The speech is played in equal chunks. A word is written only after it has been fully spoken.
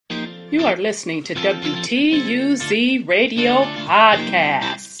You are listening to WTUZ Radio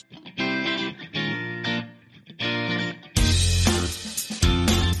Podcast.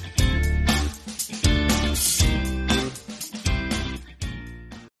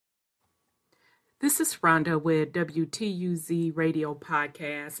 This is Rhonda with WTUZ Radio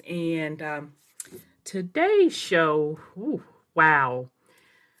Podcast, and today's show, wow.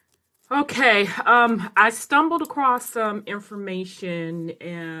 Okay, I stumbled across some information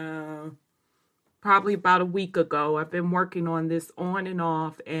probably about a week ago. I've been working on this on and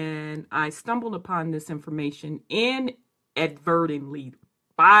off, and I stumbled upon this information inadvertently,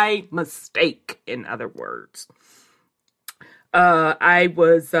 by mistake, in other words. I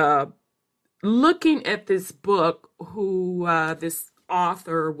was looking at this book this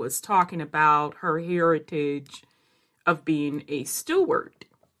author was talking about her heritage of being a steward.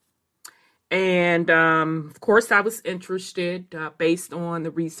 And, of course, I was interested based on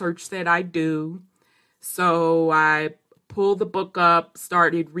the research that I do. So I pulled the book up,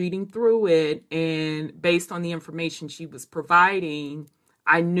 started reading through it, and based on the information she was providing,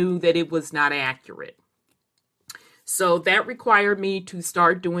 I knew that it was not accurate. So that required me to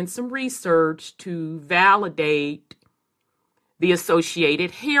start doing some research to validate the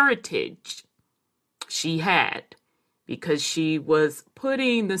associated heritage she had, because she was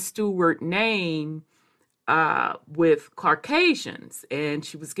putting the steward name with Caucasians, and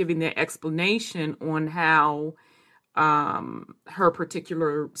she was giving the explanation on how her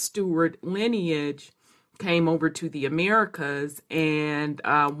particular steward lineage came over to the Americas. And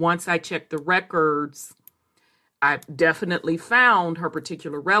once I checked the records, I definitely found her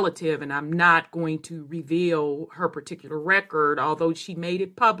particular relative, and I'm not going to reveal her particular record, although she made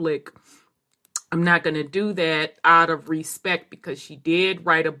it public. I'm not going to do that out of respect, because she did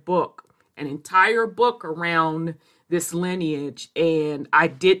write a book, an entire book around this lineage, and I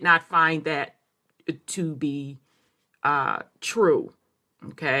did not find that to be true.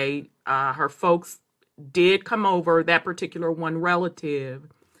 Okay. Her folks did come over, that particular one relative,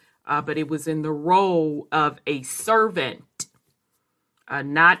 but it was in the role of a servant,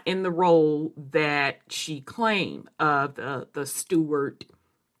 not in the role that she claimed of the steward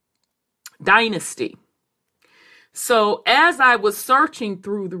dynasty. So as I was searching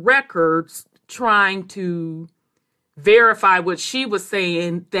through the records, trying to verify what she was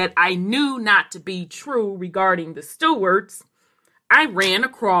saying that I knew not to be true regarding the stewards, I ran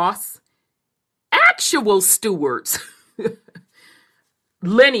across actual stewards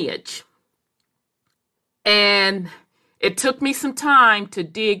lineage. And it took me some time to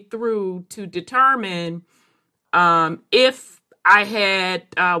dig through to determine if I had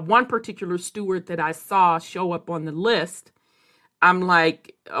one particular steward that I saw show up on the list. I'm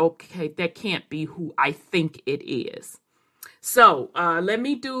like, okay, that can't be who I think it is. So let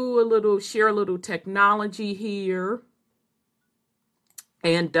me share a little technology here.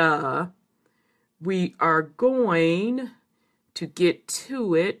 And we are going to get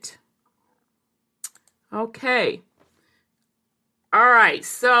to it. Okay. All right.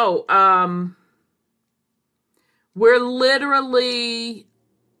 So, we're literally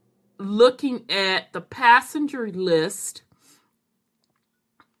looking at the passenger list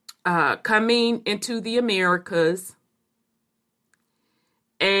coming into the Americas.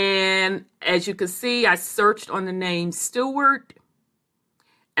 And as you can see, I searched on the name Stewart,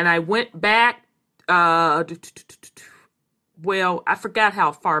 and I went back. I forgot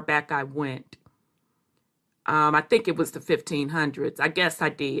how far back I went. I think it was the 1500s. I guess I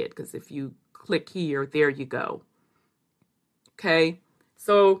did, because if you click here, there you go. Okay,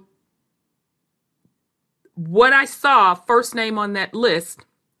 so what I saw, first name on that list,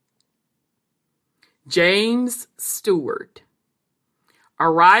 James Stewart.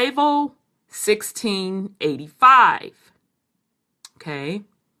 Arrival, 1685. Okay,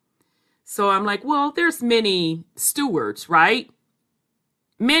 so I'm like, well, there's many stewards, right?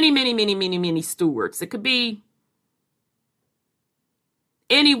 Many stewards. It could be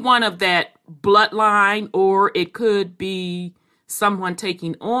any one of that bloodline, or it could be someone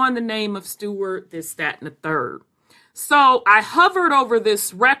taking on the name of Stewart, this, that, and the third. So I hovered over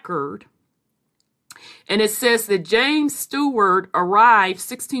this record, and it says that James Stewart arrived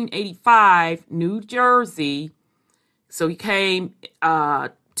 1685, New Jersey. So he came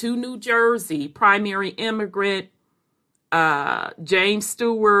to New Jersey, primary immigrant. James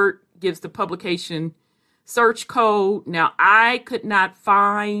Stewart gives the publication search code. Now, I could not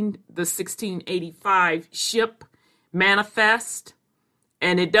find the 1685 ship manifest,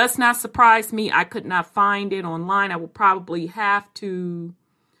 and it does not surprise me. I could not find it online. I will probably have to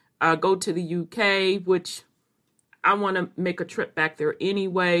go to the UK, which I want to make a trip back there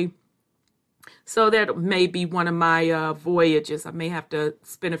anyway. So that may be one of my voyages. I may have to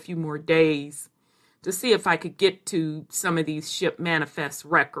spend a few more days to see if I could get to some of these ship manifest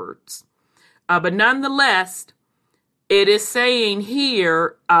records. But nonetheless, it is saying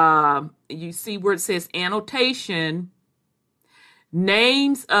here, you see where it says annotation,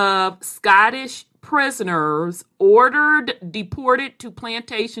 names of Scottish prisoners ordered deported to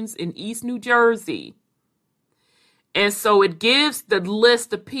plantations in East New Jersey. And so it gives, the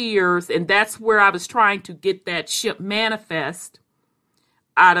list appears, and that's where I was trying to get that ship manifest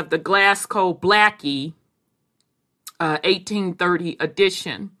out of the Glasgow Blackie 1830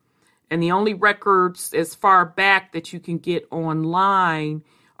 edition. And the only records as far back that you can get online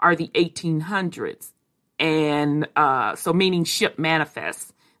are the 1800s. And so meaning ship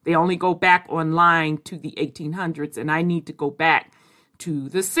manifests. They only go back online to the 1800s, and I need to go back to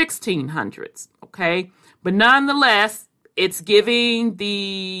the 1600s, okay? But nonetheless, it's giving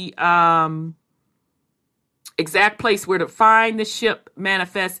the exact place where to find the ship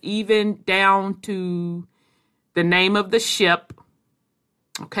manifest, even down to the name of the ship,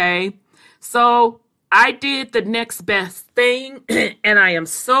 okay? So I did the next best thing, and I am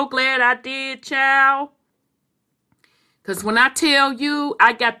so glad I did, child. Because when I tell you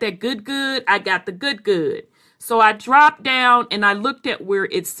I got that good, I got the good. So I dropped down and I looked at where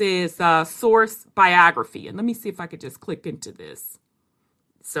it says source biography. And let me see if I could just click into this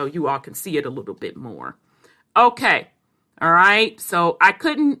so you all can see it a little bit more. Okay. All right. So I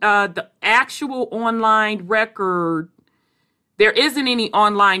couldn't, the actual online record, there isn't any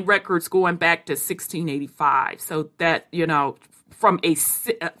online records going back to 1685. So that, you know, from a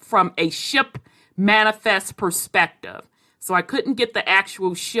ship manifest perspective. So I couldn't get the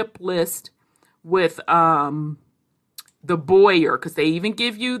actual ship list with the Boyer, because they even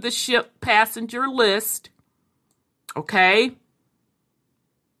give you the ship passenger list. Okay.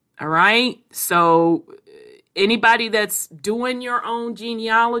 All right. So anybody that's doing your own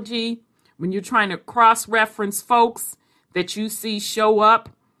genealogy, when you're trying to cross-reference folks that you see show up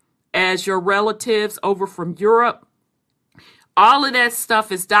as your relatives over from Europe, all of that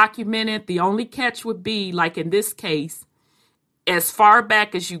stuff is documented. The only catch would be, like in this case, as far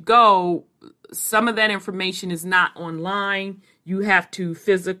back as you go, some of that information is not online. You have to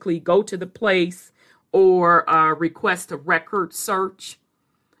physically go to the place or request a record search.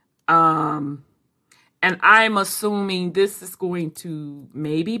 And I'm assuming this is going to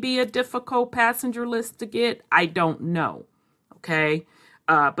maybe be a difficult passenger list to get. I don't know. Okay.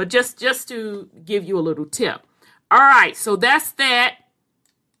 But just to give you a little tip. All right. So that's that.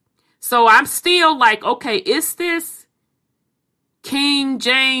 So I'm still like, okay, is this King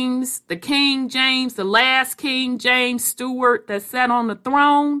James, the last King James Stewart that sat on the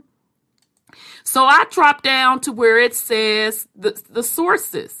throne? So I dropped down to where it says the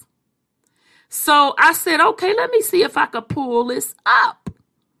sources. So I said, okay, let me see if I could pull this up.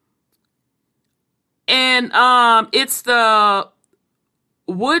 And it's the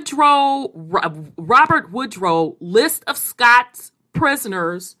Robert Woodrow list of Scots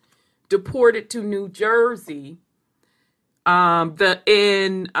prisoners deported to New Jersey. The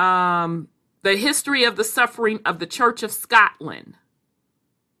history of the suffering of the Church of Scotland.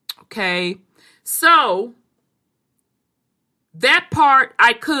 Okay, so that part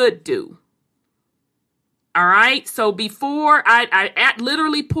I could do. All right, so before I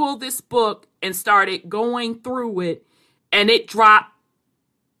literally pulled this book and started going through it, and it dropped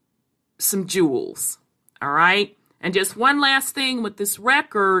some jewels. All right, and just one last thing with this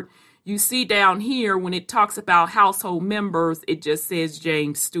record. You see down here when it talks about household members, it just says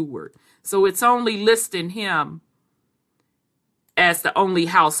James Stewart. So it's only listing him as the only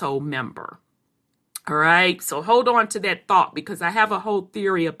household member. All right. So hold on to that thought, because I have a whole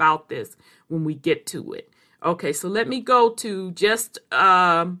theory about this when we get to it. Okay. So let me go to just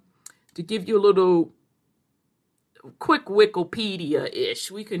to give you a little quick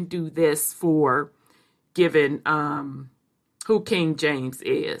Wikipedia-ish. We can do this for given who King James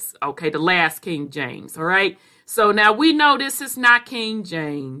is. Okay, the last King James. All right. So now we know this is not King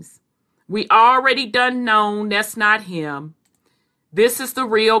James. We already done known that's not him. This is the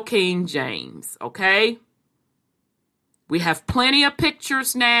real King James. Okay. We have plenty of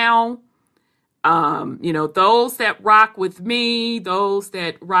pictures now. You know, those that rock with me, those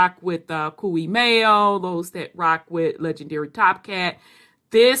that rock with Kui Mayo, those that rock with Legendary Top Cat.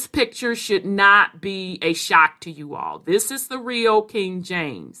 This picture should not be a shock to you all. This is the real King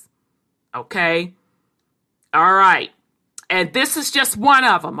James. Okay? All right. And this is just one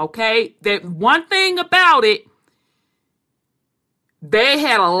of them, okay? That one thing about it, they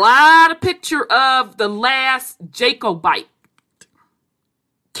had a lot of picture of the last Jacobite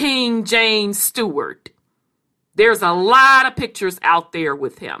King King James Stewart. There's a lot of pictures out there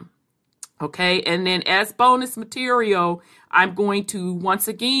with him. Okay, and then as bonus material, I'm going to once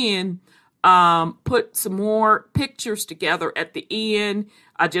again put some more pictures together at the end,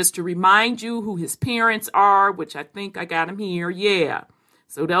 just to remind you who his parents are, which I think I got them here. Yeah,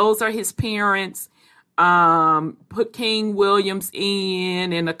 so those are his parents. Put King Williams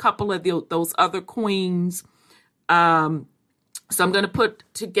in and a couple of those other queens. So I'm going to put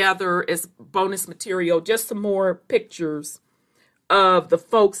together as bonus material just some more pictures of the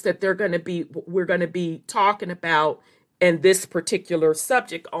folks that we're going to be talking about in this particular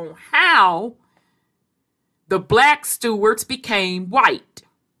subject on how the black Stuarts became white.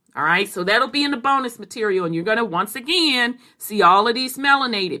 All right, so that'll be in the bonus material, and you're going to once again see all of these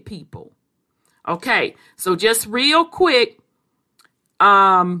melanated people. Okay, so just real quick,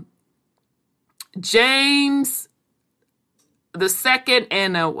 James the second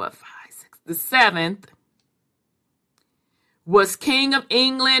and the seventh was King of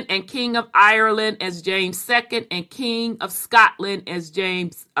England and King of Ireland as James II, and King of Scotland as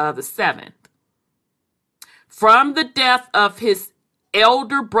James the seventh. From the death of his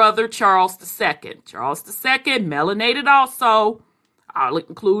elder brother Charles II. Charles II, melanated also. I'll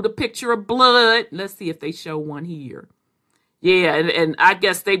include a picture of blood. Let's see if they show one here. Yeah, and I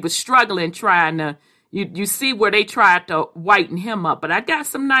guess they were struggling trying to, you see where they tried to whiten him up. But I got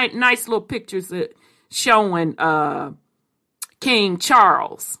some nice little pictures showing King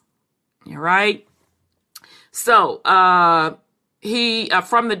Charles. All right. So he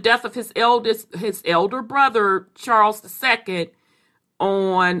from the death of his elder brother Charles II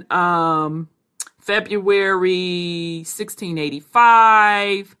on February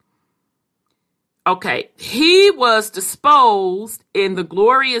 1685. Okay, he was disposed in the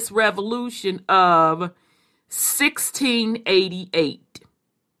Glorious Revolution of 1688.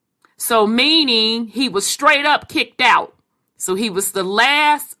 So meaning he was straight up kicked out. So he was the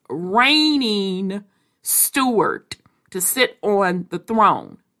last reigning Stuart to sit on the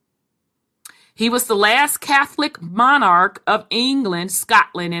throne. He was the last Catholic monarch of England,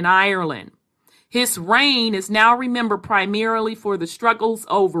 Scotland, and Ireland. His reign is now remembered primarily for the struggles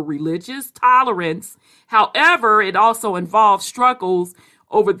over religious tolerance. However, it also involved struggles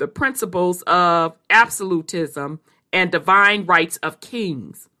over the principles of absolutism and divine rights of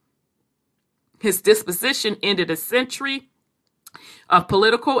kings. His disposition ended a century of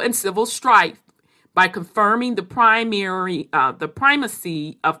political and civil strife by confirming the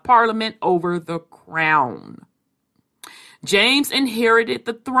primacy of Parliament over the crown. James inherited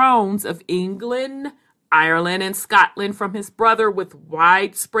the thrones of England, Ireland, and Scotland from his brother with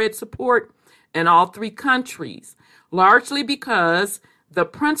widespread support in all three countries, largely because the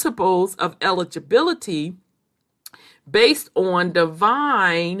principles of eligibility based on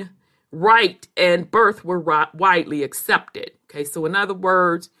divine right and birth were widely accepted. Okay, so in other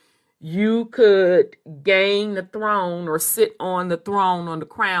words, you could gain the throne or sit on the throne, on the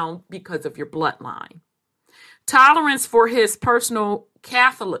crown, because of your bloodline. Tolerance for his personal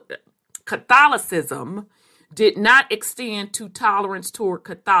Catholicism did not extend to tolerance toward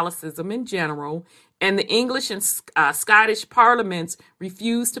Catholicism in general, and the English and Scottish parliaments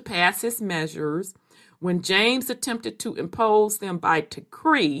refused to pass his measures. When James attempted to impose them by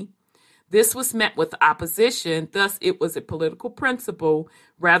decree, this was met with opposition. Thus, it was a political principle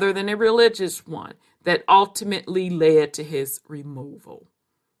rather than a religious one that ultimately led to his removal.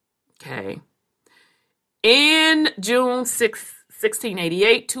 Okay. In June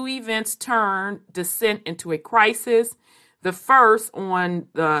 1688, two events turned dissent into a crisis. The first, on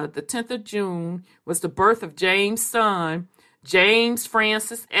the 10th of June, was the birth of James' son, James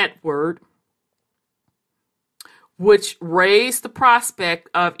Francis Edward, which raised the prospect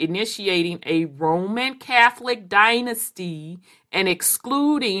of initiating a Roman Catholic dynasty and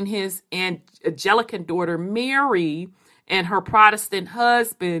excluding his Anglican daughter Mary and her Protestant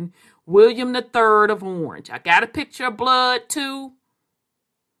husband, William III of Orange. I got a picture of blood too,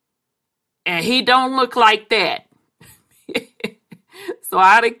 and he don't look like that. So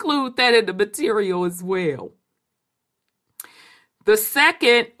I'd include that in the material as well. The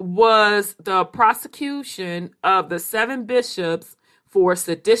second was the prosecution of the 7 bishops for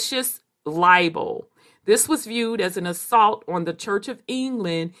seditious libel. This was viewed as an assault on the Church of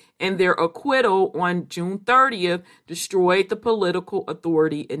England, and their acquittal on June 30th destroyed the political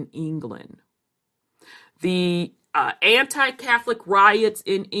authority in England. The anti-Catholic riots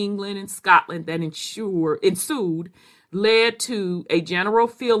in England and Scotland that ensued led to a general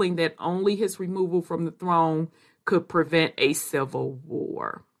feeling that only his removal from the throne could prevent a civil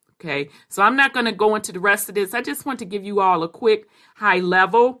war. Okay, so I'm not going to go into the rest of this. I just want to give you all a quick high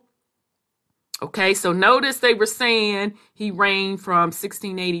level Okay, so notice they were saying he reigned from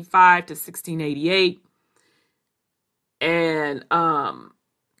 1685 to 1688. And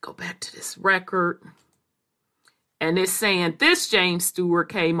go back to this record. And it's saying this James Stewart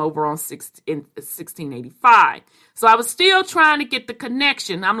came over in 1685. So I was still trying to get the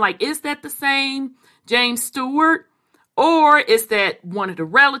connection. I'm like, is that the same James Stewart? Or is that one of the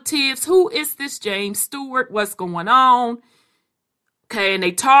relatives? Who is this James Stewart? What's going on? Okay, and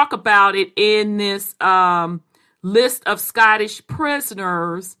they talk about it in this list of Scottish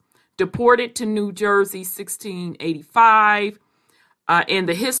prisoners deported to New Jersey, 1685, in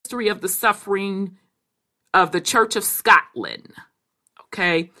the history of the suffering of the Church of Scotland.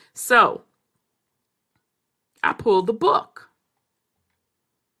 Okay, so I pulled the book.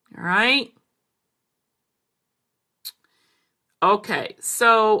 All right. Okay,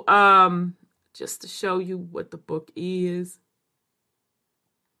 so just to show you what the book is.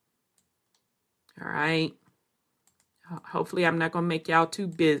 All right. Hopefully I'm not going to make y'all too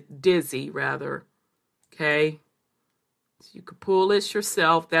dizzy, rather. Okay. So you can pull this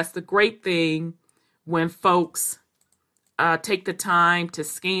yourself. That's the great thing when folks take the time to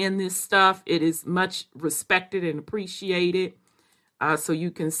scan this stuff. It is much respected and appreciated. So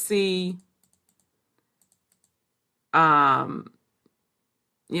you can see, where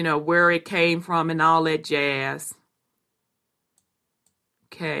it came from and all that jazz.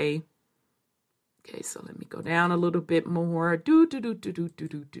 Okay. Okay, so let me go down a little bit more. And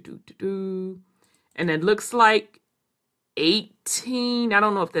it looks like 18, I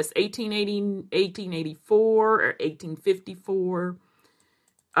don't know if that's 1880, 1884 or 1854.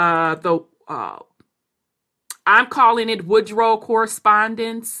 Though I'm calling it Woodrow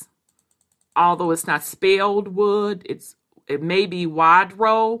correspondence, although it's not spelled Wood. It may be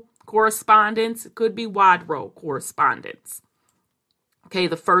Wadrow correspondence. It could be Wadrow correspondence. Okay,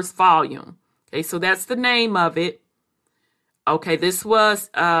 the first volume. Okay, so that's the name of it. Okay, this was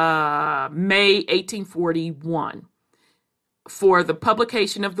May 1841 for the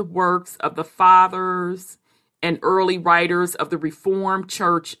publication of the works of the fathers and early writers of the Reformed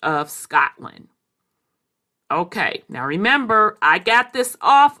Church of Scotland. Okay, now remember, I got this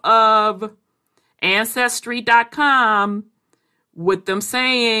off of Ancestry.com with them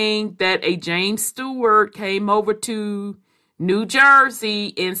saying that a James Stewart came over to New Jersey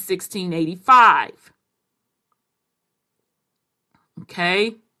in 1685.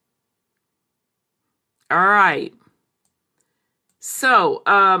 Okay. All right. So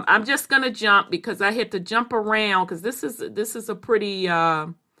I'm just going to jump because I had to jump around because this is a pretty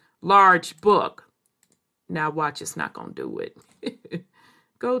large book. Now watch, it's not going to do it.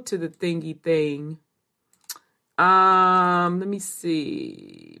 Go to the thingy thing. Let me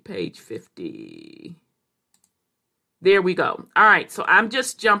see. Page 50. There we go. All right. So I'm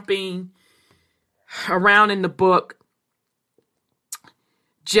just jumping around in the book.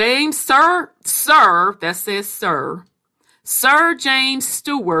 Sir, that says Sir. Sir James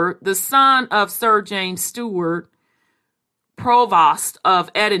Stewart, the son of Sir James Stewart, Provost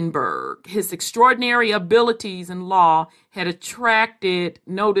of Edinburgh. His extraordinary abilities in law had attracted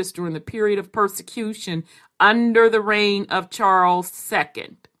notice during the period of persecution under the reign of Charles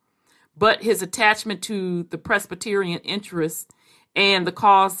II. But his attachment to the Presbyterian interests and the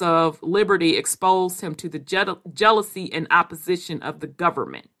cause of liberty exposed him to the jealousy and opposition of the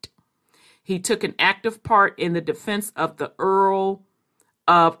government. He took an active part in the defense of the Earl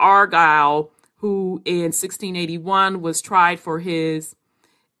of Argyll, who in 1681 was tried for his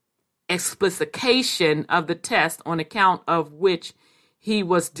explication of the test, on account of which he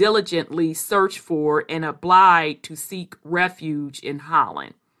was diligently searched for and obliged to seek refuge in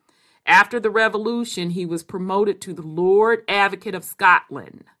Holland. After the Revolution, he was promoted to the Lord Advocate of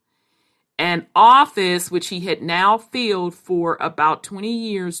Scotland, an office which he had now filled for about 20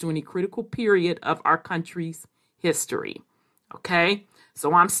 years during a critical period of our country's history. Okay,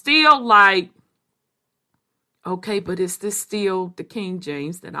 so I'm still like, okay, but is this still the King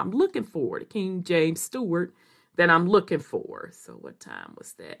James that I'm looking for? The King James Stewart that I'm looking for. So what time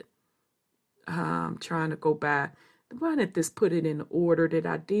was that? I'm trying to go back. Why didn't this put it in the order that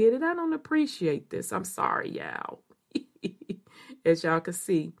I did? And I don't appreciate this. I'm sorry, y'all. As y'all can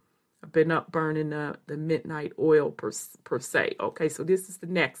see, I've been up burning the midnight oil per se. Okay, so this is the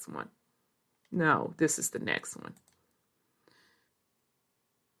next one. No, this is the next one.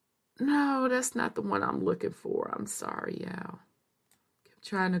 No, that's not the one I'm looking for. I'm sorry, y'all. I'm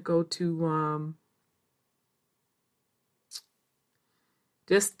trying to go to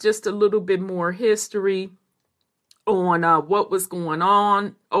just a little bit more history on what was going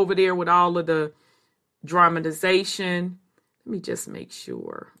on over there with all of the dramatization. Let me just make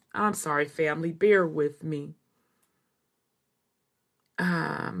sure I'm sorry, family, bear with me.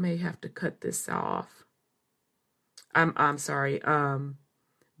 I may have to cut this off. I'm sorry.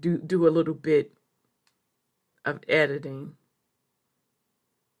 Do a little bit of editing.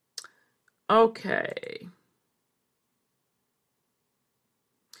 Okay.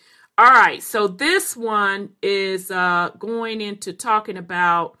 All right. So this one is going into talking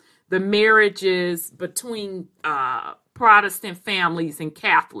about the marriages between Protestant families and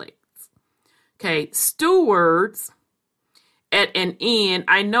Catholics. Okay. Stewards at an end,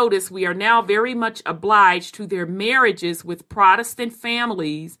 I notice we are now very much obliged to their marriages with Protestant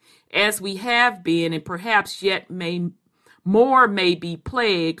families, as we have been, and perhaps yet may be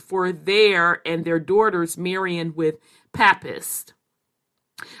plagued for their and their daughters marrying with Papists.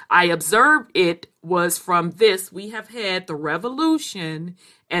 I observed it was from this we have had the revolution,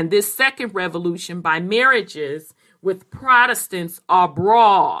 and this second revolution by marriages with Protestants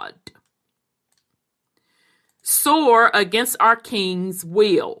abroad. Sore against our king's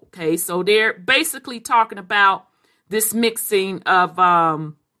will. Okay, so they're basically talking about this mixing of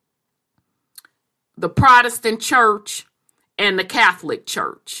the Protestant church and the Catholic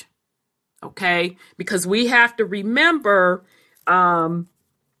church. Okay, because we have to remember back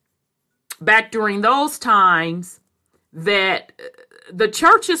during those times that the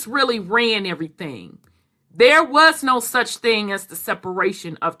churches really ran everything. There was no such thing as the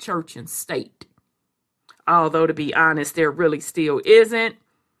separation of church and state. Although, to be honest, there really still isn't.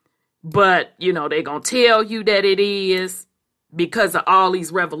 But, they're going to tell you that it is because of all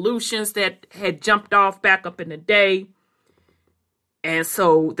these revolutions that had jumped off back up in the day. And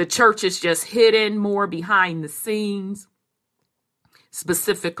so the church is just hidden more behind the scenes,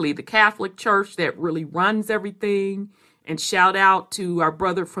 specifically the Catholic Church that really runs everything. And shout out to our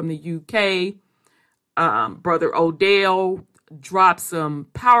brother from the UK, Brother Odell, dropped some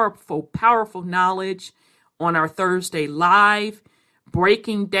powerful knowledge on our Thursday live,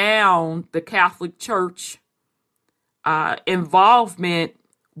 breaking down the Catholic Church involvement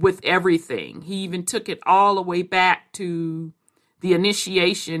with everything. He even took it all the way back to the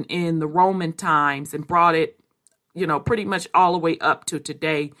initiation in the Roman times and brought it, pretty much all the way up to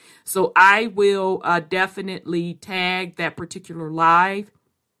today. So I will definitely tag that particular live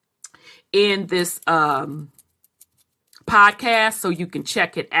in this podcast so you can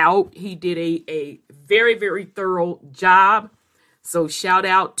check it out. He did a very, very thorough job. So shout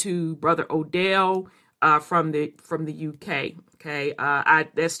out to Brother Odell from the UK. Okay,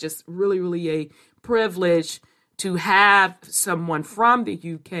 that's just really, really a privilege to have someone from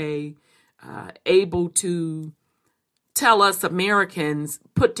the UK able to tell us Americans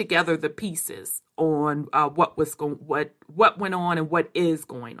put together the pieces on what went on and what is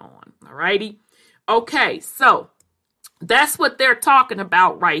going on. All righty. Okay, so that's what they're talking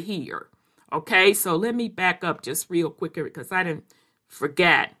about right here. Okay, so let me back up just real quick because I didn't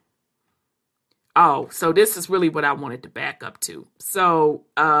forget. Oh, so this is really what I wanted to back up to. So,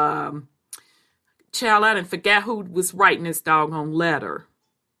 child, I didn't forget who was writing this doggone letter.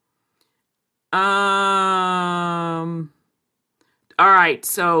 All right,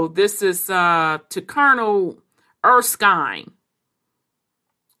 so this is to Colonel Erskine.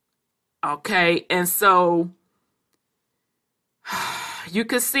 Okay, and so you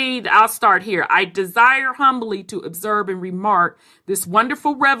can see, I'll start here. I desire humbly to observe and remark this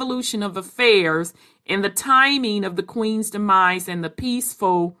wonderful revolution of affairs in the timing of the Queen's demise and the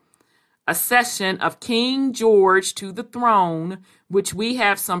peaceful accession of King George to the throne, which we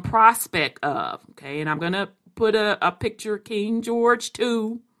have some prospect of. Okay, and I'm going to put a picture of King George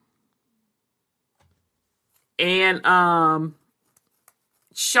too. And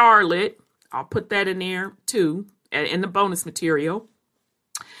Charlotte, I'll put that in there too, in the bonus material.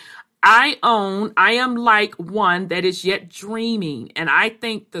 I am like one that is yet dreaming, and I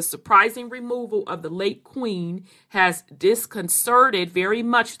think the surprising removal of the late Queen has disconcerted very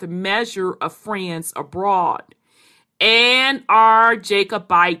much the measure of friends abroad and our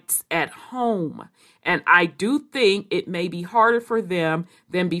Jacobites at home. And I do think it may be harder for them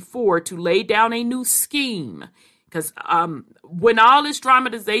than before to lay down a new scheme. Because when all this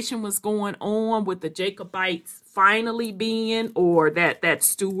dramatization was going on with the Jacobites finally being, or that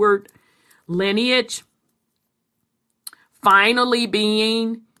Stuart lineage finally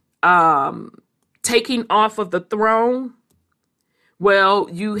being taking off of the throne, well,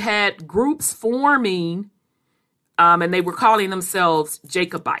 you had groups forming, and they were calling themselves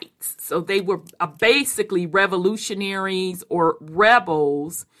Jacobites. So they were basically revolutionaries or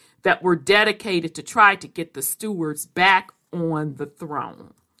rebels that were dedicated to try to get the Stuarts back on the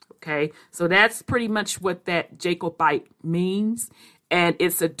throne. Okay, so that's pretty much what that Jacobite means. and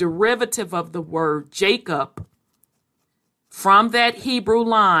it's a derivative of the word Jacob from that Hebrew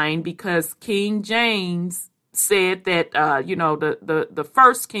line, because King James said that, the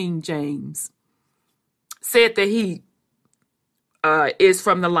first King James said that he is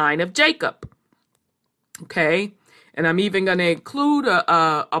from the line of Jacob. Okay. And I'm even going to include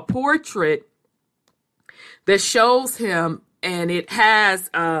a portrait that shows him, and it has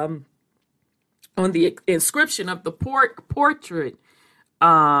on the inscription of the portrait,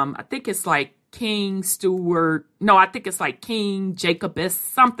 I think it's like King Stewart. No, I think it's like King Jacobus,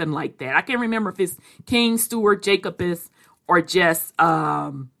 something like that. I can't remember if it's King Stewart Jacobus or just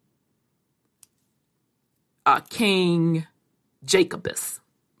King Jacobus.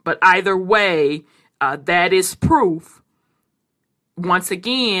 But either way, that is proof, once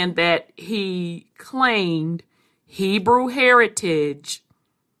again, that he claimed Hebrew heritage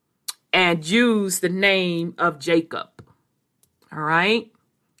and used the name of Jacob. All right.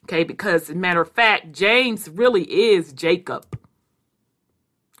 Okay. Because as a matter of fact, James really is Jacob.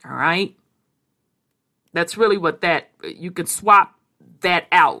 All right. That's really what you can swap that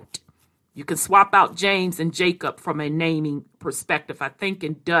out. You can swap out James and Jacob from a naming perspective. I think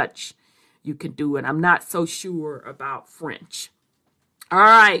in Dutch you can do it. I'm not so sure about French. All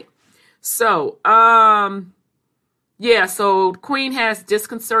right. So, so Queen has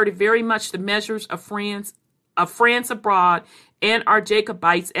disconcerted very much the measures of France abroad and our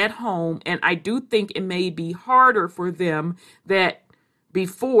Jacobites at home. And I do think it may be harder for them that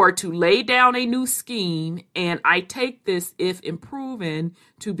before to lay down a new scheme. And I take this, if improved,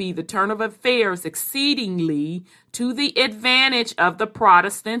 to be the turn of affairs exceedingly to the advantage of the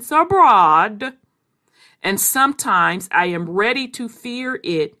Protestants abroad. And sometimes I am ready to fear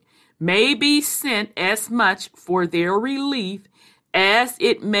it may be sent as much for their relief as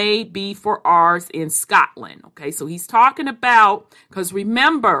it may be for ours in Scotland. Okay, so he's talking about, because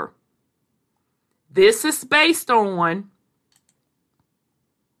remember, this is based on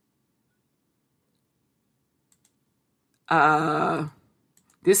oh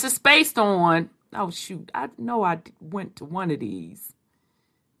shoot, I know I went to one of these.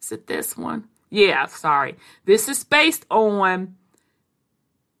 Is it this one? Yeah, sorry. This is based on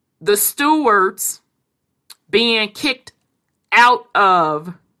the Stuarts being kicked out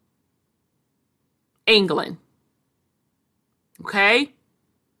of England. Okay?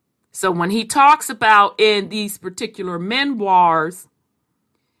 So when he talks about in these particular memoirs,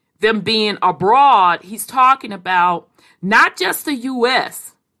 them being abroad, he's talking about not just the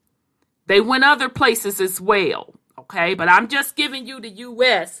U.S. They went other places as well. Okay? But I'm just giving you the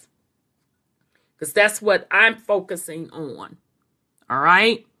U.S. because that's what I'm focusing on. All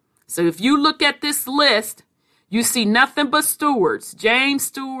right? So if you look at this list, you see nothing but Stuarts. James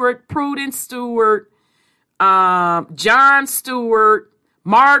Stewart, Prudence Stewart, John Stewart,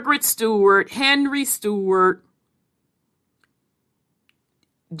 Margaret Stewart, Henry Stewart,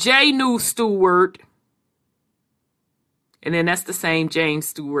 J. New Stewart, and then that's the same James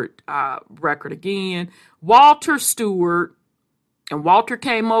Stewart record again. Walter Stewart, and Walter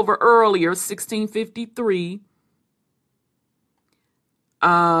came over earlier, 1653.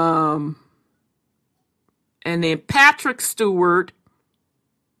 And then Patrick Stewart,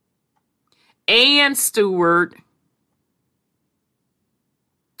 Ann Stewart.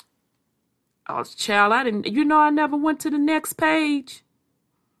 Oh, child, I never went to the next page.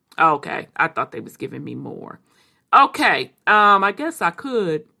 Okay, I thought they was giving me more. Okay, I guess I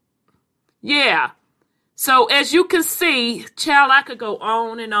could. Yeah. So as you can see, child, I could go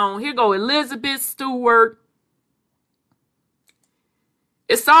on and on. Here go Elizabeth Stewart.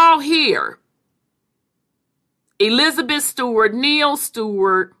 It's all here. Elizabeth Stewart, Neil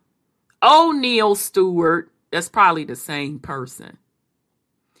Stewart, O'Neil Stewart. That's probably the same person.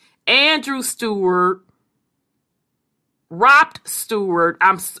 Andrew Stewart, Ropt Stewart.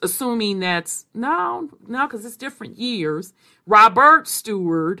 I'm assuming that's, no, because it's different years. Robert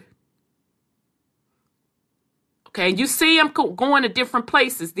Stewart. Okay, you see them going to different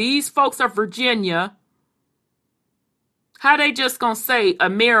places. These folks are Virginia. How they just gonna say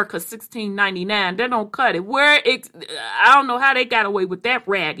America 1699? They don't cut it. I don't know how they got away with that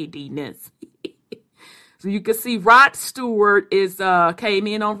raggediness. So you can see Rod Stewart came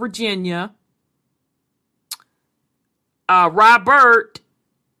in on Virginia. Robert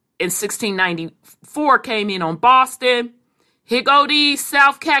in 1694 came in on Boston. Here go these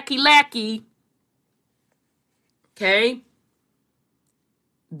South Kakalaki. Okay.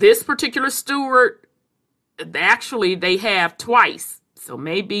 This particular Stewart, they have twice. So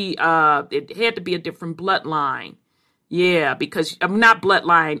maybe it had to be a different bloodline. Yeah, because I'm not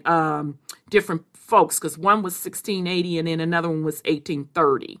bloodline, different folks, because one was 1680 and then another one was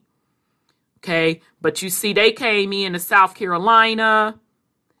 1830. Okay, but you see, they came in to South Carolina.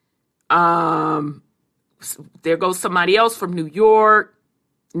 Um, there goes somebody else from New York.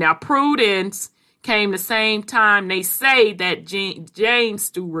 Now, Prudence came the same time they say that James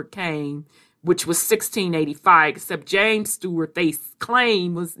Stewart came, which was 1685, except James Stewart, they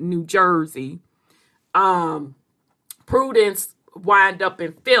claim, was New Jersey. Prudence wind up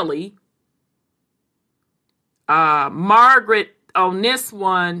in Philly. Margaret, on this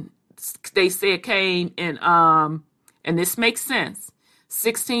one, they said came in, and this makes sense,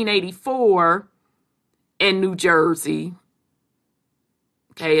 1684 in New Jersey.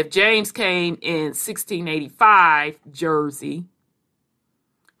 Okay, if James came in 1685, Jersey.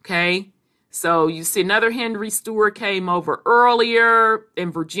 Okay, so you see another Henry Stewart came over earlier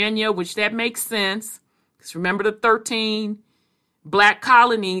in Virginia, which that makes sense. Because remember the 13 black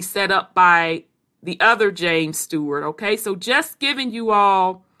colonies set up by the other James Stewart. Okay, so just giving you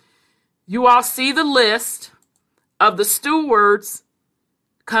all see the list of the Stewarts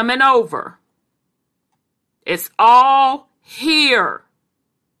coming over. It's all here.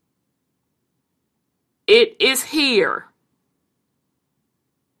 It is here.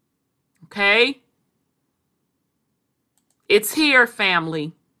 Okay? It's here,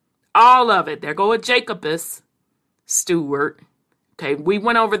 family. All of it. There go a Jacobus Stewart. Okay, we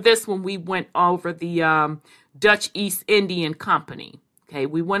went over this when we went over the Dutch East Indian Company. Okay,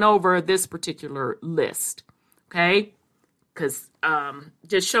 we went over this particular list. Okay, because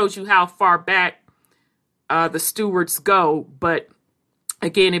just shows you how far back the Stewarts go. But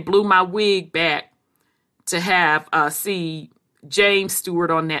again, it blew my wig back to have see James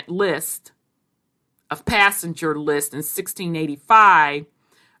Stewart on that list of passenger list in 1685,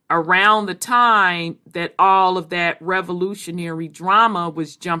 around the time that all of that revolutionary drama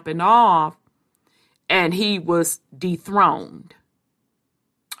was jumping off and he was dethroned.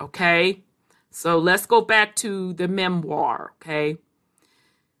 Okay, so let's go back to the memoir. Okay.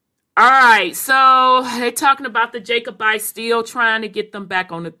 All right, so they're talking about the Jacobites still trying to get them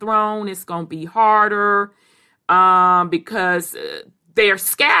back on the throne. It's going to be harder because they're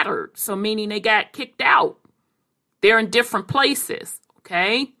scattered, so meaning they got kicked out. They're in different places,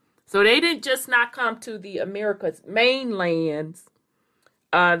 okay? So they didn't just not come to the America's mainlands.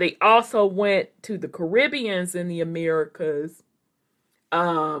 They also went to the Caribbeans in the Americas.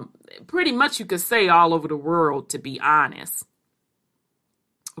 Pretty much you could say all over the world, to be honest.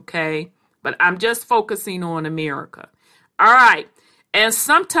 Okay, but I'm just focusing on America. All right, and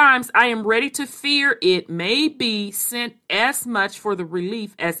sometimes I am ready to fear it may be sent as much for the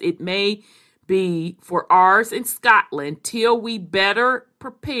relief as it may be for ours in Scotland, till we better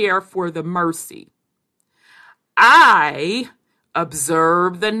prepare for the mercy. I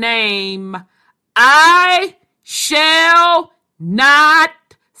observe the name. I shall not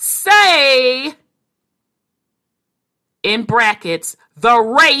say, in brackets, the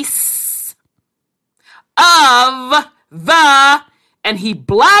race of the, and he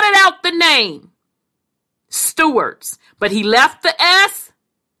blotted out the name, Stewarts, but he left the S,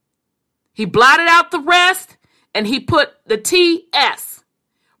 he blotted out the rest, and he put the TS.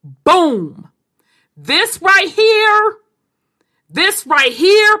 Boom. This right here,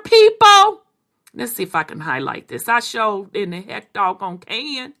 people, let's see if I can highlight this. I showed in the heck doggone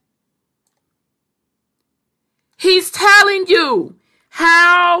can. He's telling you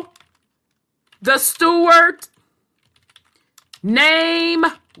how the Stewart name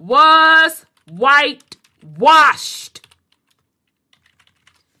was whitewashed.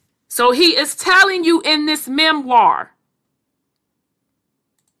 So he is telling you in this memoir.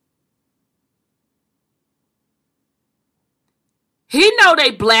 He know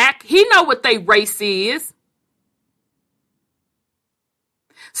they black. He know what they race is.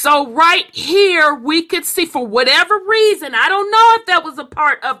 So right here, we could see, for whatever reason, I don't know if that was a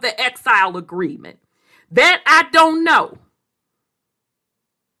part of the exile agreement. That I don't know.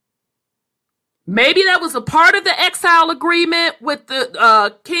 Maybe that was a part of the exile agreement with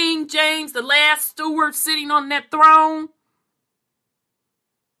the King James, the last Stewart sitting on that throne.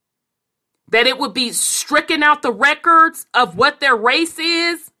 That it would be stricken out the records of what their race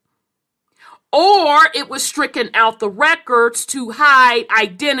is. Or it was stricken out the records to hide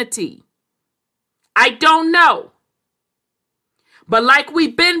identity. I don't know. But like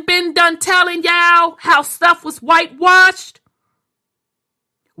we've been done telling y'all how stuff was whitewashed,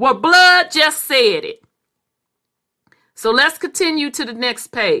 well, blood just said it. So let's continue to the next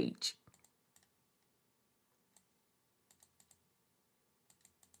page.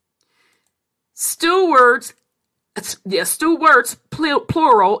 Stewards yeah, stewards,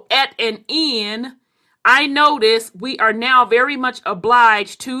 plural, at an inn, I notice we are now very much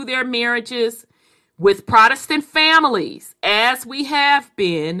obliged to their marriages with Protestant families, as we have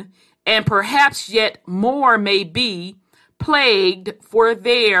been, and perhaps yet more may be, plagued for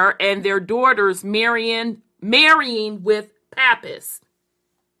their and their daughters marrying with papists.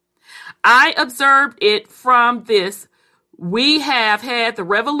 I observed it from this. We have had the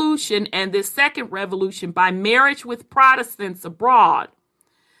revolution and this second revolution by marriage with Protestants abroad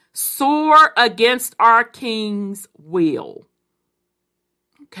soar against our king's will.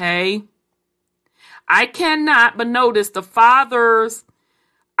 Okay. I cannot but notice the father's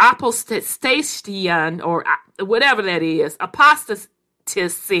apostastion, or whatever that is,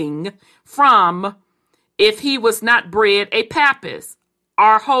 apostatizing from, if he was not bred a papist,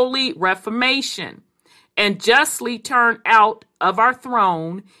 our holy reformation, and justly turned out of our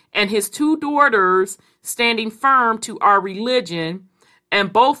throne, and his two daughters standing firm to our religion,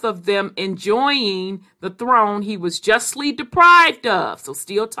 and both of them enjoying the throne he was justly deprived of. So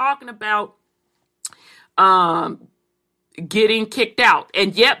still talking about getting kicked out,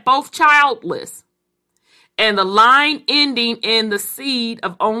 and yet both childless. And the line ending in the seed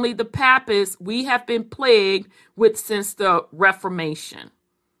of only the papists we have been plagued with since the Reformation.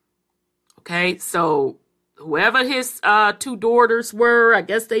 Okay, so whoever his two daughters were, I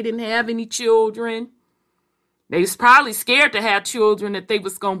guess they didn't have any children. They was probably scared to have children, that they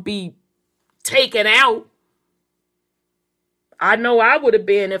was going to be taken out. I know I would have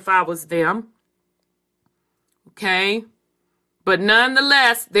been if I was them. Okay, but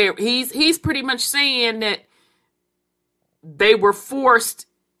nonetheless, he's pretty much saying that they were forced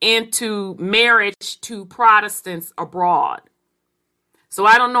into marriage to Protestants abroad. So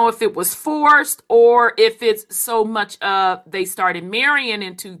I don't know if it was forced or if it's so much they started marrying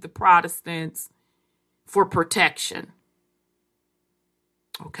into the Protestants for protection.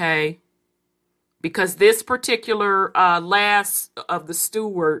 Okay, because this particular last of the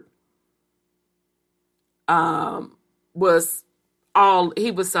steward was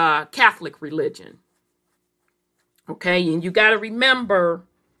Catholic religion. Okay, and you got to remember,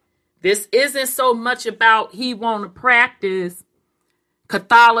 this isn't so much about he want to practice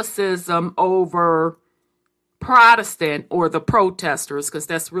Catholicism over Protestant or the protesters, because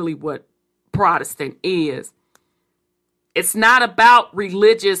that's really what Protestant is. It's not about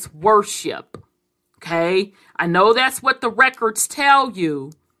religious worship. Okay, I know that's what the records tell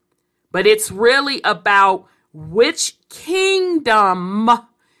you, but it's really about which kingdom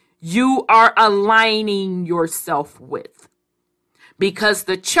you are aligning yourself with. Because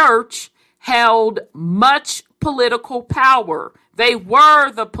the church held much political power. They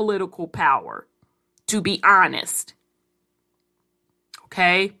were the political power, to be honest.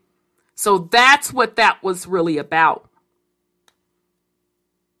 Okay? So that's what that was really about.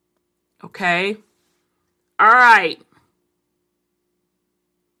 Okay? All right.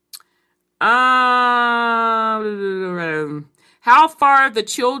 How far the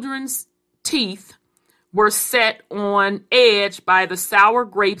children's teeth were set on edge by the sour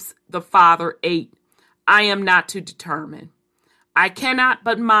grapes the father ate, I am not to determine. I cannot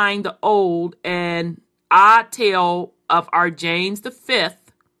but mind the old and odd tale of our James V.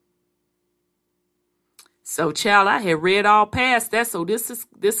 So, child, I had read all past that, so this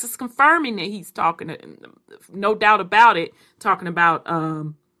is confirming that he's talking, no doubt about it, talking about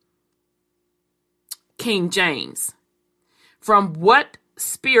King James. From what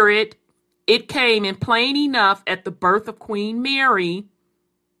spirit it came in plain enough at the birth of Queen Mary,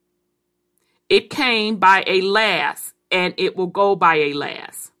 it came by a lass, and it will go by a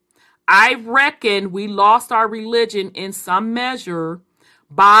lass. I reckon we lost our religion in some measure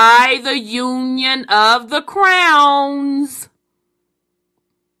by the union of the crowns.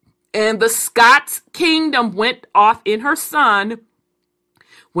 And the Scots kingdom went off in her son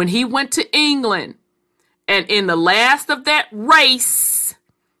when he went to England. And in the last of that race,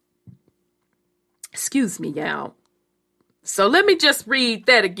 excuse me, y'all. So let me just read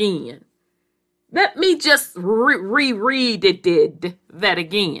that again. Let me just reread that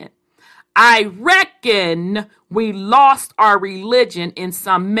again. I reckon we lost our religion in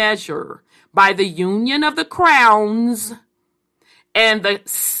some measure by the union of the crowns, and the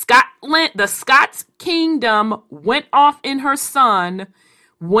Scots kingdom went off in her son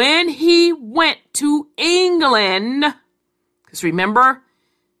when he went to England. Because remember,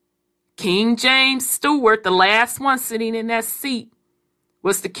 King James Stewart, the last one sitting in that seat,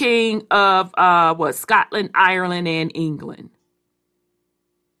 was the king of Scotland, Ireland, and England.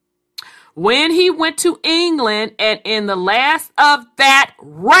 When he went to England, and in the last of that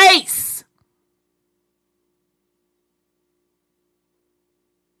race,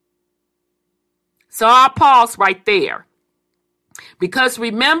 So I'll pause right there. Because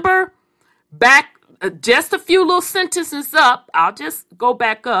remember, back just a few little sentences up, I'll just go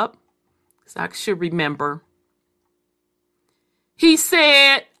back up so I should remember. He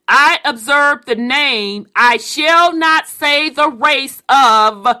said, I observed the name, I shall not say the race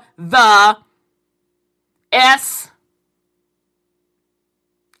of the S.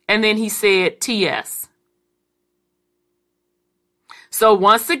 And then he said TS. So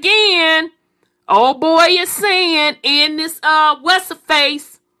once again, old boy is saying in this what's the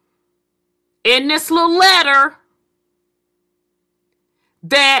face, in this little letter,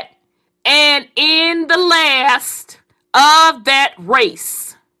 that and in the last of that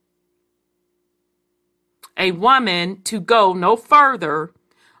race, a woman, to go no further,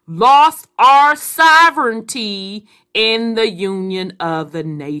 lost our sovereignty in the union of the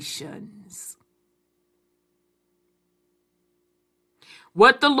nations.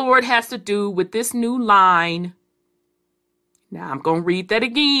 What the Lord has to do with this new line, now I'm going to read that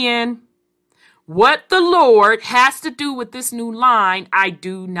again. What the Lord has to do with this new line, I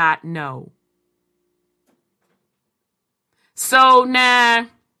do not know. So now,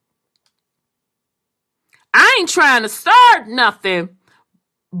 I ain't trying to start nothing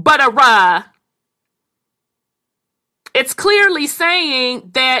but a it's clearly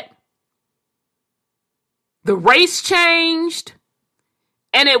saying that the race changed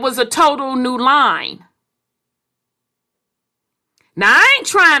and it was a total new line. Now, I ain't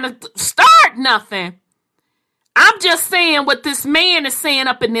trying to start nothing. I'm just saying what this man is saying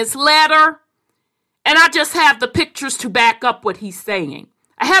up in this letter. And I just have the pictures to back up what he's saying.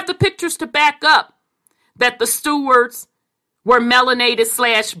 I have the pictures to back up that the Stuarts were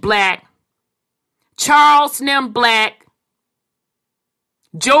melanated / black. Charles them black.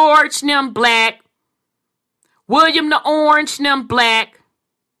 George them black. William the Orange them black.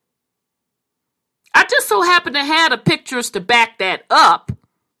 I just so happen to have the pictures to back that up.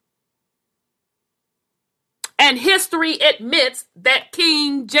 And history admits that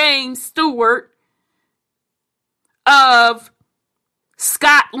King James Stuart of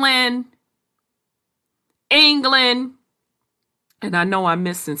Scotland, England, and I know I'm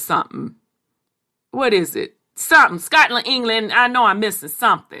missing something. What is it? Something. Scotland, England, I know I'm missing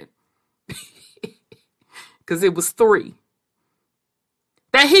something. Because it was 3.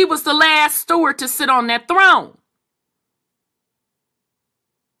 That he was the last Stuart to sit on that throne.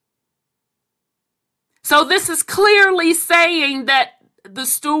 So this is clearly saying that the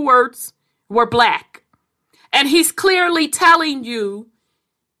Stuarts were black. And he's clearly telling you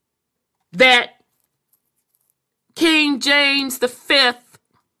that King James V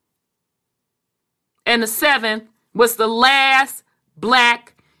and the 7th was the last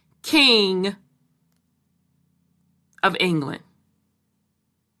black king of England.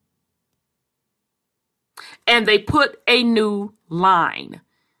 And they put a new line.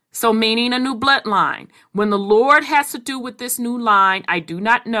 So meaning a new bloodline. When the Lord has to do with this new line, I do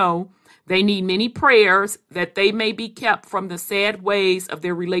not know. They need many prayers that they may be kept from the sad ways of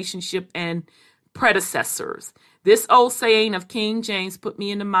their relationship and predecessors. This old saying of King James put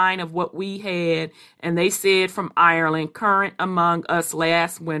me in the mind of what we had, and they said from Ireland, current among us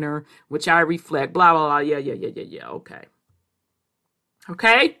last winter, which I reflect, blah, blah, blah, yeah, okay.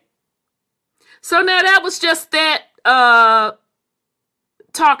 Okay? So now that was just that,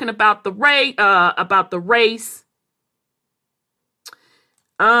 talking about the race.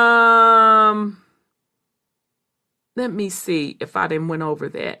 Let me see if I didn't went over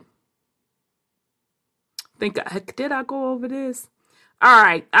that. Did I go over this? All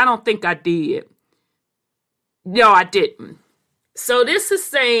right, I don't think I did. No, I didn't. So this is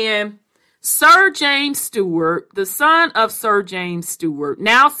saying Sir James Stuart, the son of Sir James Stuart.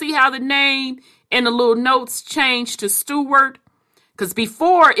 Now see how the name in the little notes changed to Stuart? Because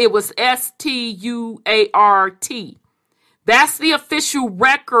before it was Stuart. That's the official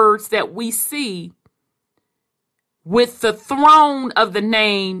records that we see with the throne of the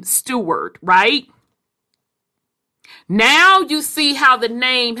name Stuart, right? Now you see how the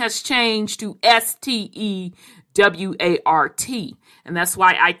name has changed to Stewart. And that's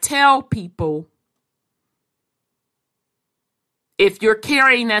why I tell people, if you're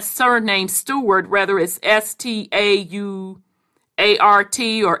carrying that surname Stuart, whether it's Stauart or Stewart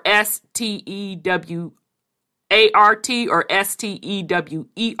or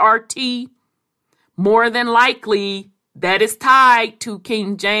Stewert, more than likely that is tied to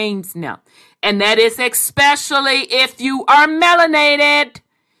King James now. And that is especially if you are melanated.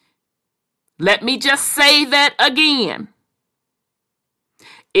 Let me just say that again.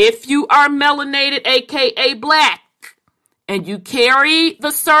 If you are melanated, aka black, and you carry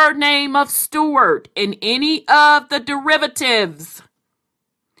the surname of Stewart in any of the derivatives,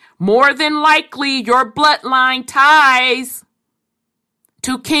 more than likely your bloodline ties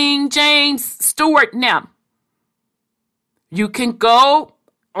to King James Stewart now. You can go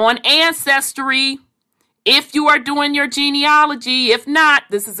on Ancestry if you are doing your genealogy. If not,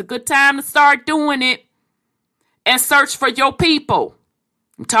 this is a good time to start doing it and search for your people.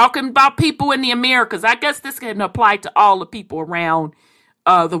 I'm talking about people in the Americas. I guess this can apply to all the people around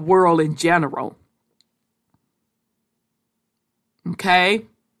the world in general. Okay?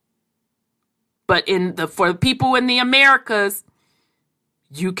 But for people in the Americas,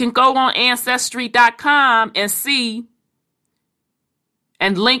 you can go on Ancestry.com and see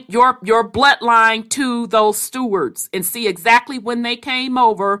and link your bloodline to those stewards and see exactly when they came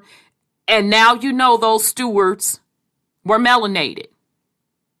over. And now you know those stewards were melanated.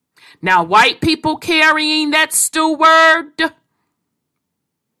 Now, white people carrying that Stewart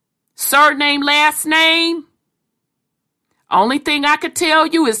surname, last name, only thing I could tell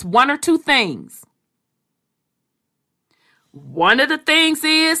you is one or two things. One of the things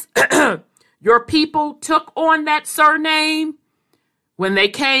is your people took on that surname when they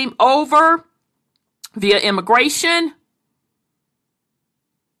came over via immigration,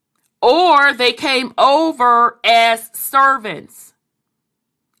 or they came over as servants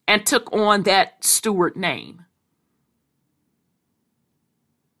and took on that Stewart name.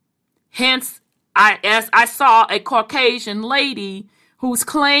 Hence, as I saw a Caucasian lady who's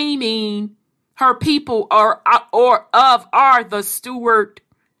claiming her people are the Stewart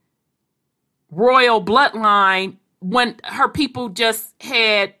royal bloodline, when her people just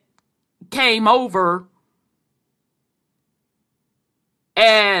came over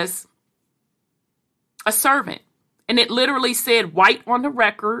as a servant. And it literally said white on the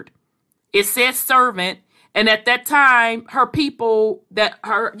record. It says servant. And at that time, her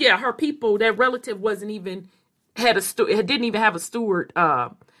relative wasn't even didn't even have a Stewart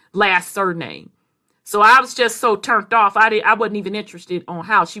last surname. So I was just so turned off. I wasn't even interested on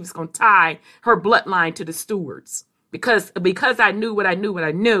how she was going to tie her bloodline to the Stewarts. Because I knew what I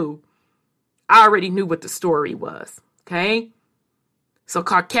knew, I already knew what the story was. Okay? So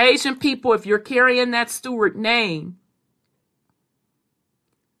Caucasian people, if you're carrying that Stewart name,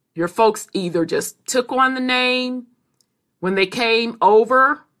 your folks either just took on the name when they came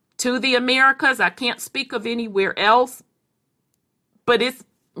over to the Americas. I can't speak of anywhere else, but it's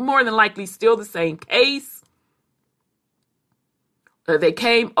more than likely still the same case. They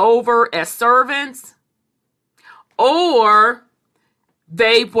came over as servants, or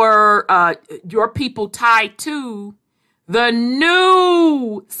they were your people tied to the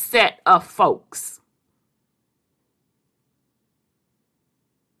new set of folks.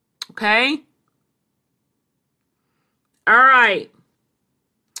 Okay? All right.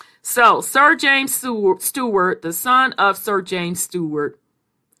 So, Sir James Stewart, the son of Sir James Stewart,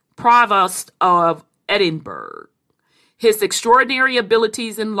 Provost of Edinburgh. His extraordinary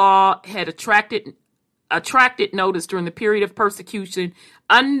abilities in law had attracted notice during the period of persecution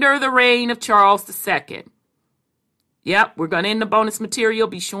under the reign of Charles II. Yep, we're going to, in the bonus material,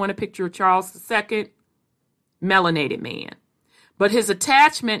 be showing a picture of Charles II, melanated man. But his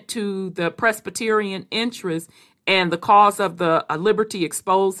attachment to the Presbyterian interest and the cause of the liberty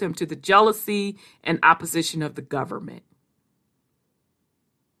exposed him to the jealousy and opposition of the government.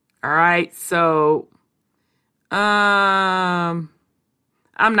 All right, so I'm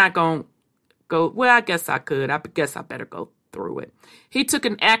not going to go. Well, I guess I could. I guess I better go through it. He took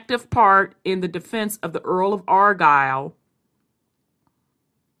an active part in the defense of the Earl of Argyll,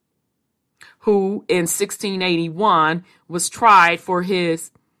 who in 1681 was tried for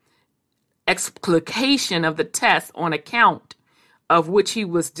his explication of the test, on account of which he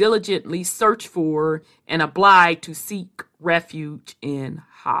was diligently searched for and obliged to seek refuge in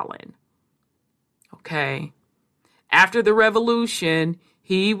Holland. Okay. After the Revolution,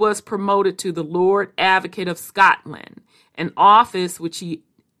 he was promoted to the Lord Advocate of Scotland, an office which he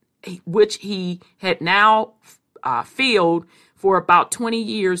had now filled for about 20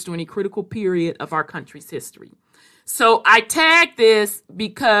 years during a critical period of our country's history. So I tagged this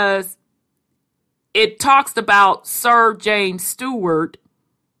because it talks about Sir James Stewart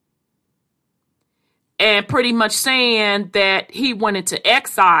and pretty much saying that he went into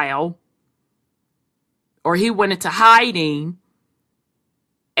exile or he went into hiding,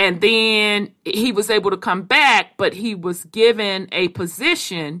 and then he was able to come back, but he was given a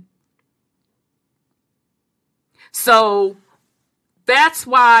position. So that's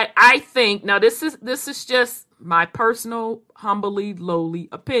why I think, now this is just my personal, humbly lowly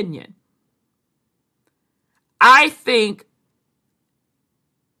opinion. I think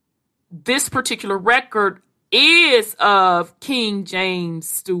this particular record is of King James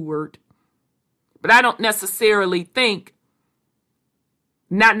Stewart, but I don't necessarily think,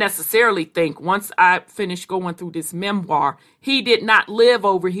 once I finish going through this memoir, he did not live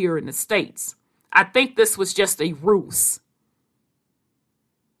over here in the States. I think this was just a ruse.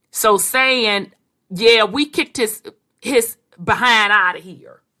 So saying, yeah, we kicked his behind out of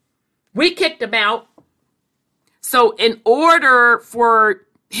here. We kicked him out. So in order for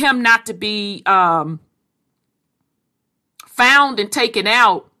him not to be found and taken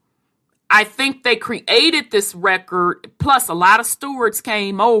out, I think they created this record, plus a lot of stewards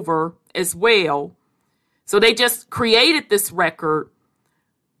came over as well. So they just created this record,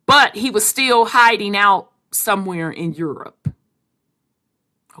 but he was still hiding out somewhere in Europe.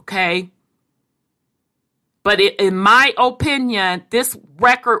 Okay? But in my opinion, this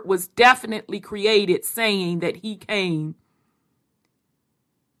record was definitely created saying that he came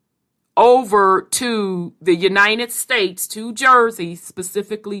over to the United States, to Jersey,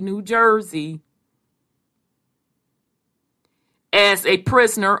 specifically New Jersey, as a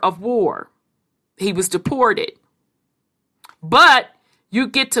prisoner of war. He was deported. But you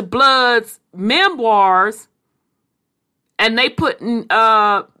get to Blood's memoirs, and they put in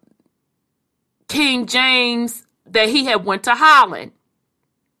King James that he had went to Holland.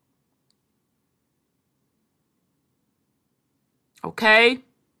 Okay?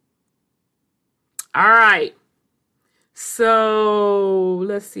 All right. So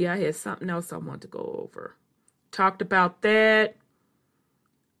let's see. I had something else I want to go over. Talked about that.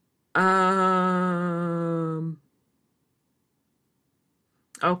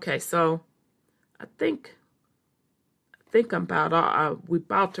 Okay, so I think I'm we're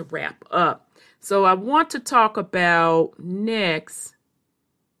about to wrap up. So I want to talk about next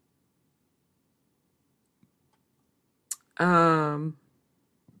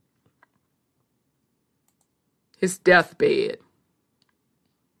his deathbed.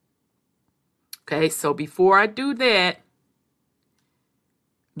 Okay, so before I do that,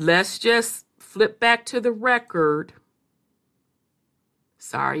 let's just flip back to the record.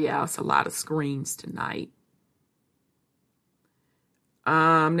 Sorry, y'all, it's a lot of screens tonight.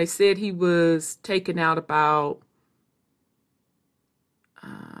 They said he was taken out about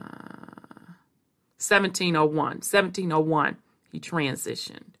 1701. 1701, he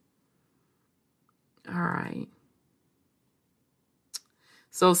transitioned. All right.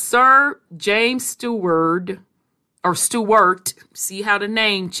 So Sir James Stewart, see how the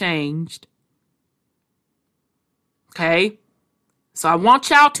name changed. Okay. So I want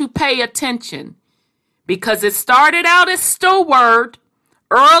y'all to pay attention, because it started out as Stewart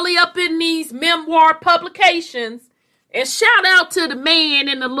early up in these memoir publications. And shout out to the man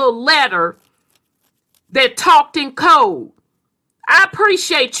in the little letter that talked in code. I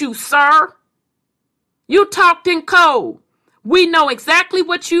appreciate you, sir. You talked in code. We know exactly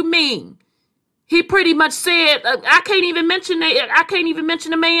what you mean. He pretty much said, I can't even mention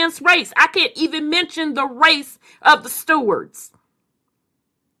the man's race. I can't even mention the race of the Stewarts.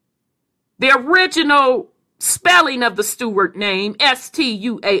 The original spelling of the Stewart name,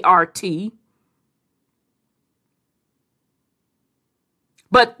 Stuart.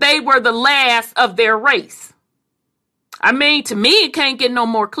 But they were the last of their race. I mean, to me, it can't get no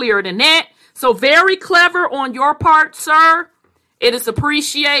more clear than that. So very clever on your part, sir. It is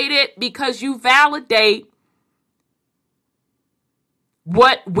appreciated because you validate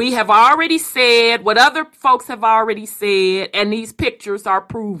what we have already said, what other folks have already said, and these pictures are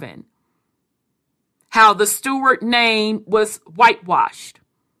proven. How the Stewart name was whitewashed.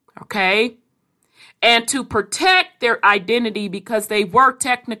 Okay? And to protect their identity, because they were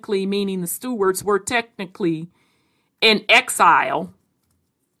technically, meaning the Stewarts were technically in exile.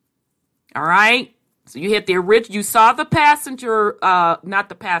 All right? So you hit the original, you saw the passenger, not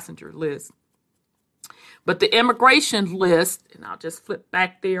the passenger list, but the immigration list. And I'll just flip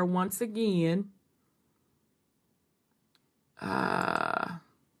back there once again.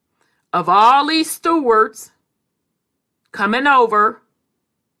 Of all these Stewarts coming over,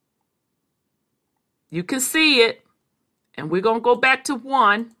 you can see it. And we're going to go back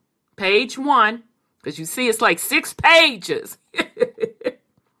to page 1, because you see it's like 6 pages.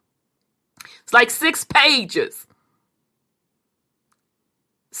 It's like 6 pages.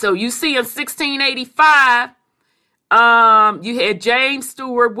 So you see in 1685, you had James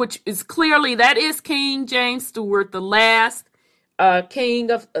Stewart, which is clearly, that is King James Stewart, the last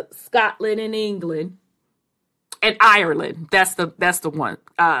king of Scotland and England and Ireland. That's the one.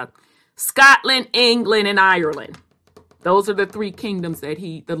 Scotland, England, and Ireland. Those are the 3 kingdoms that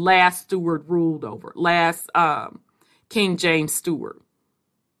the last Stewart ruled over. Last King James Stewart.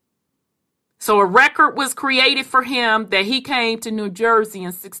 So a record was created for him that he came to New Jersey in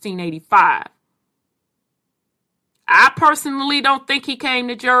 1685. I personally don't think he came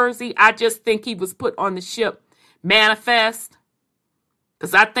to Jersey. I just think he was put on the ship Manifest,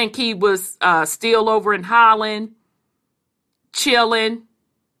 because I think he was still over in Holland, chilling,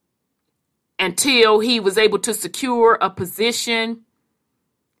 until he was able to secure a position.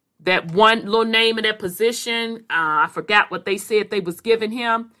 That one little name of that position, I forgot what they said they was giving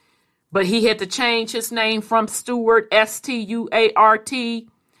him, but he had to change his name from Stewart, S-T-U-A-R-T,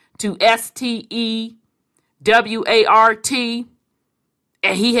 to S-T-E-W-A-R-T,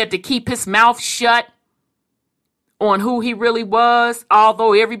 and he had to keep his mouth shut on who he really was,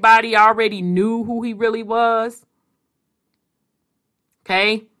 although everybody already knew who he really was.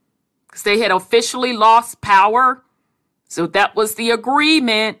 Okay? Because they had officially lost power. So that was the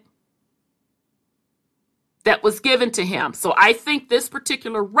agreement that was given to him. So I think this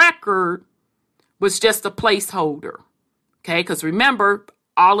particular record was just a placeholder. Okay? Because remember,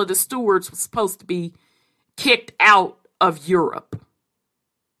 all of the stewards were supposed to be kicked out of Europe.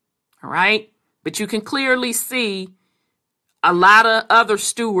 All right? But you can clearly see a lot of other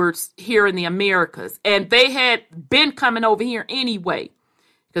stewards here in the Americas. And they had been coming over here anyway.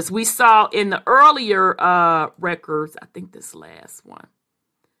 Because we saw in the earlier records, I think this last one.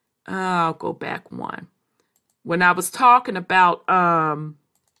 I'll go back one. When I was talking about the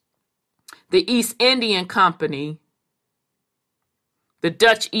East Indian Company, the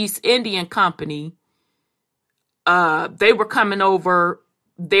Dutch East Indian Company, they were coming over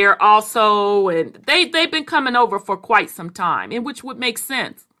there also, and they've been coming over for quite some time, and which would make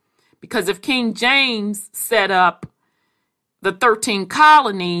sense, because if King James set up the 13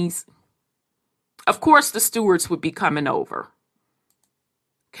 colonies, of course the stewards would be coming over.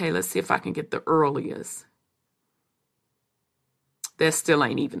 Okay, let's see if I can get the earliest. That still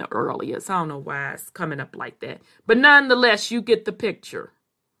ain't even the earliest. I don't know why it's coming up like that, but nonetheless, you get the picture.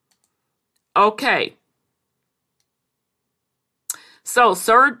 Okay. So,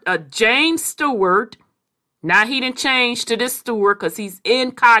 Sir James Stewart, now he didn't change to this Stewart because he's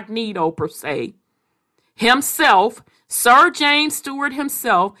incognito per se. Himself, Sir James Stewart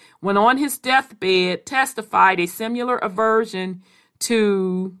himself, when on his deathbed, testified a similar aversion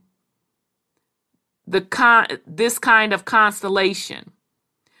to this kind of constellation.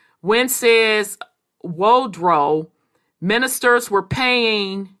 When, says Wodrow, ministers were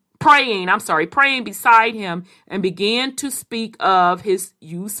praying beside him, and began to speak of his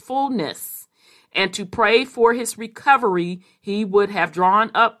usefulness, and to pray for his recovery, he would have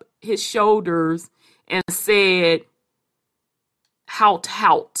drawn up his shoulders and said, "Hout,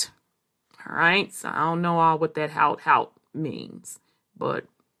 hout." All right, so I don't know all what that hout, hout means, but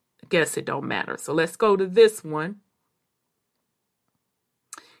I guess it don't matter. So let's go to this one.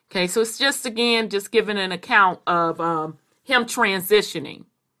 Okay, so it's just, again, just giving an account of him transitioning.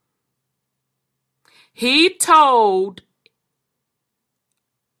 He told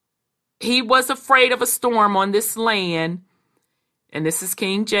he was afraid of a storm on this land, and this is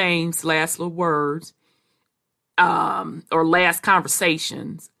King James' last little words, or last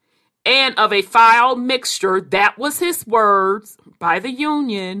conversations, and of a foul mixture, that was his words, by the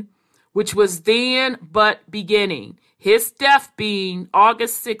Union, which was then but beginning. His death being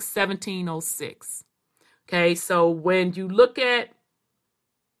August 6, 1706. Okay, so when you look at,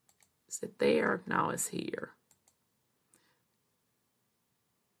 is it there? No, it's here.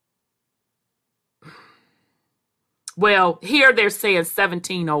 Well, here they're saying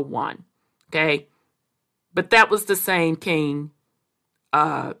 1701. Okay, but that was the same King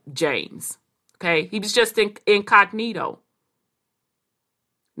James. Okay, he was just incognito.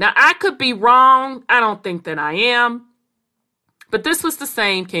 Now, I could be wrong. I don't think that I am. But this was the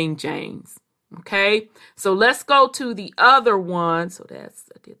same King James. Okay, so let's go to the other one. So I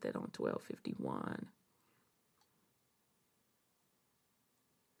did that on 1251.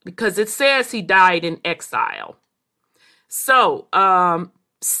 Because it says he died in exile. So,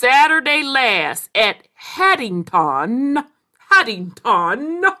 Saturday last at Haddington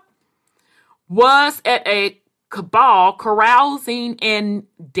was at a cabal carousing and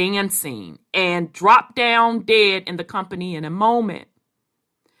dancing, and dropped down dead in the company in a moment.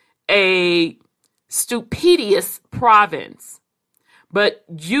 A stupendous province, but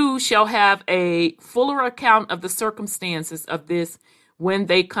you shall have a fuller account of the circumstances of this when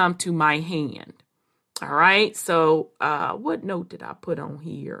they come to my hand. All right, so what note did I put on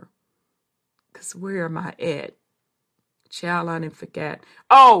here? Because where am I at? Child, I didn't forget.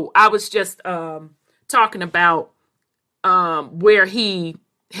 Oh, I was just talking about where he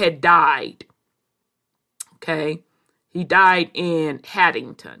had died. Okay, he died in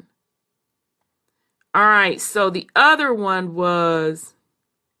Haddington. All right, so the other one was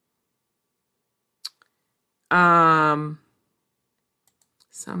some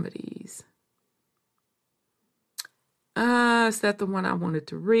of these. Is that the one I wanted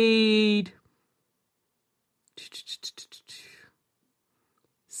to read?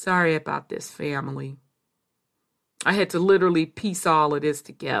 Sorry about this, family. I had to literally piece all of this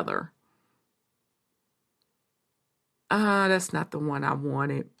together. That's not the one I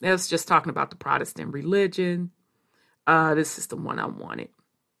wanted. That's just talking about the Protestant religion. This is the one I wanted.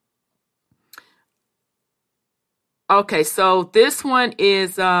 Okay, so this one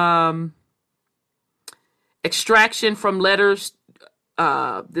is extraction from letters.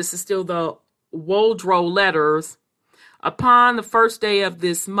 This is still the Woldrow letters. Upon the first day of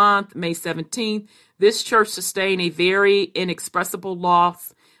this month, May 17th, this church sustained a very inexpressible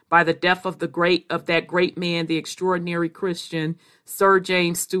loss by the death of that great man, the extraordinary Christian, Sir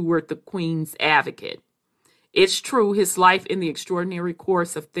James Stewart, the Queen's advocate. It's true, his life in the extraordinary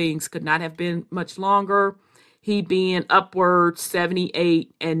course of things could not have been much longer. He being upwards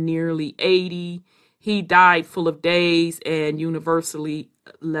 78 and nearly 80, he died full of days and universally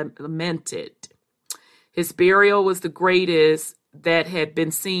lamented. His burial was the greatest that had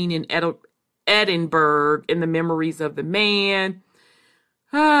been seen in Edinburgh in the memories of the man.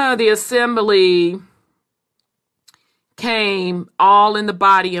 The assembly came all in the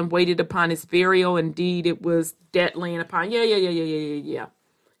body and waited upon his burial. Indeed, it was debt laying upon. Yeah.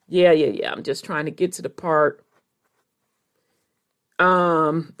 I'm just trying to get to the part.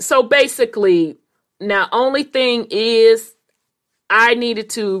 So basically, now only thing is I needed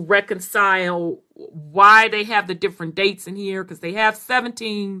to reconcile why they have the different dates in here, because they have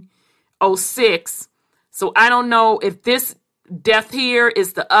 1706. So I don't know if this death here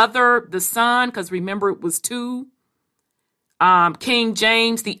is the son, because remember it was two. King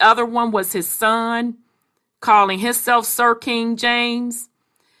James, the other one was his son, calling himself Sir King James.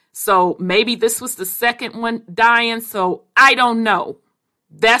 So maybe this was the second one dying. So I don't know.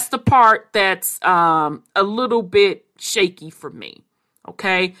 That's the part that's a little bit shaky for me.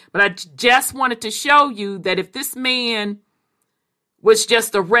 Okay. But I just wanted to show you that if this man was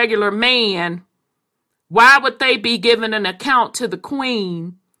just a regular man, why would they be giving an account to the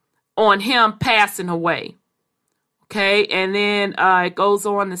Queen on him passing away? Okay. And then it goes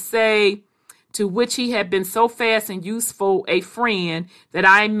on to say, to which he had been so fast and useful a friend, that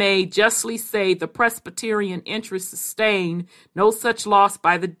I may justly say the Presbyterian interest sustained no such loss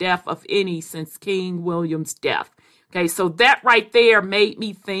by the death of any since King William's death. Okay, so that right there made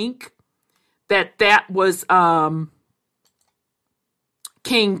me think that that was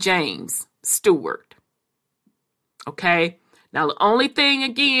King James Stewart. Okay, now the only thing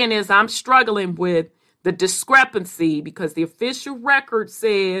again is I'm struggling with the discrepancy, because the official record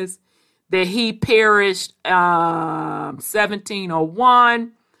says that he perished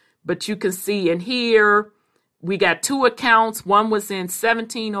 1701, but you can see in here we got two accounts. One was in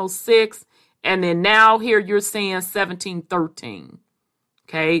 1706, and then now here you're saying 1713.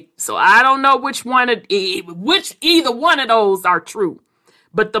 Okay, so I don't know which either one of those are true,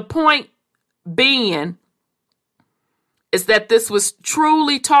 but the point being is that this was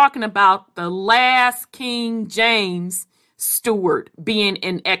truly talking about the last King James Stewart being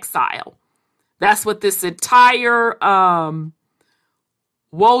in exile. That's what this entire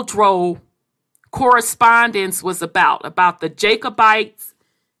Woldrow correspondence was about the Jacobites,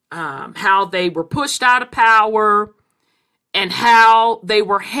 how they were pushed out of power, and how they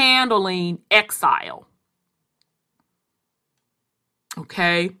were handling exile.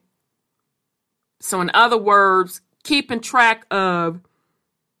 Okay? So in other words, keeping track of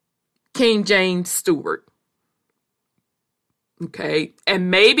King James Stewart. Okay, and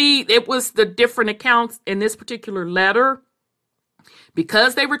maybe it was the different accounts in this particular letter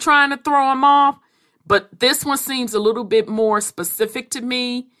because they were trying to throw him off. But this one seems a little bit more specific to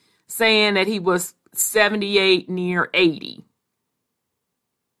me, saying that he was 78 near 80.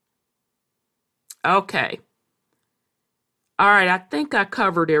 Okay. All right, I think I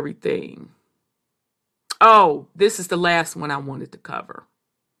covered everything. Oh, this is the last one I wanted to cover.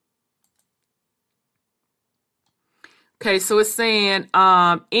 Okay, so it's saying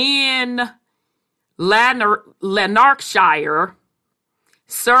in Lanarkshire,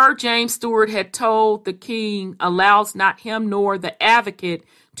 Sir James Stewart had told the king allows not him nor the advocate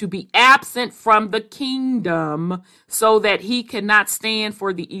to be absent from the kingdom, so that he cannot stand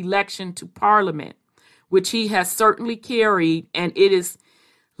for the election to Parliament, which he has certainly carried, and it is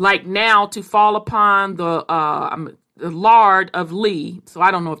like now to fall upon the Lord of Lee. So I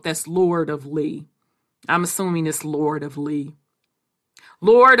don't know if that's Lord of Lee. I'm assuming it's Lord of Lee.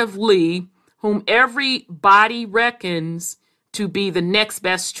 Lord of Lee, whom everybody reckons to be the next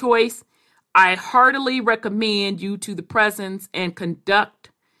best choice, I heartily recommend you to the presence and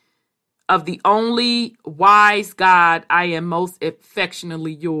conduct of the only wise God. I am most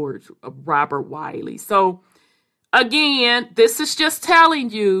affectionately yours, Robert Wiley. So again, this is just telling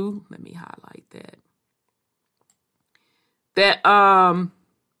you, let me highlight that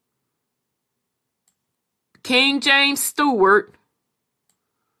King James Stewart,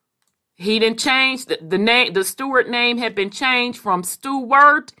 he didn't change the name. The Stewart name had been changed from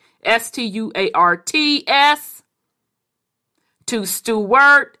Stewart, Stuarts, to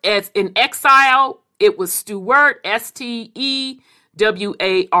Stewart. As in exile, it was Stewart, Stewart,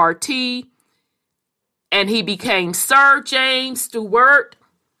 and he became Sir James Stewart.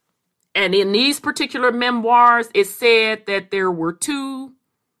 And in these particular memoirs, it said that there were two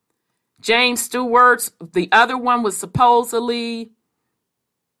James Stewarts. The other one was supposedly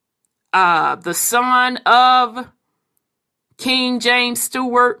the son of King James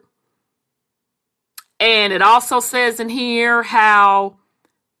Stewart. And it also says in here how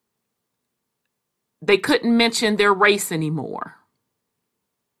they couldn't mention their race anymore.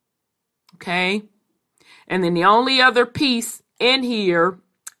 Okay. And then the only other piece in here,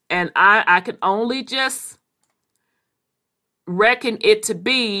 and I can only just reckon it to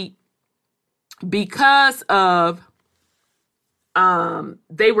be because of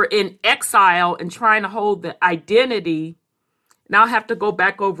they were in exile and trying to hold the identity. Now I'll have to go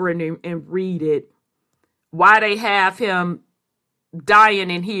back over and read it. Why they have him dying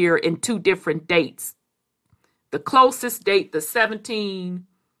in here in two different dates. The closest date, the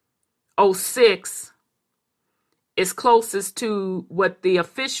 1706, is closest to what the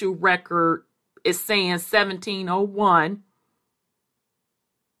official record is saying, 1701.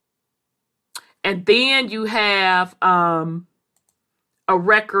 And then you have a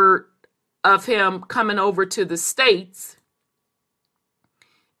record of him coming over to the States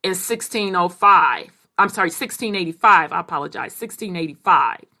in 1605. I'm sorry, 1685. I apologize,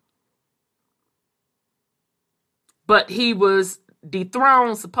 1685. But he was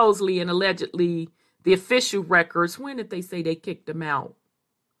dethroned supposedly and allegedly, the official records. When did they say they kicked him out?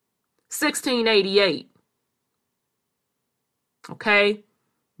 1688. Okay.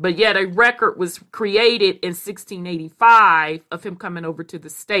 But yet a record was created in 1685 of him coming over to the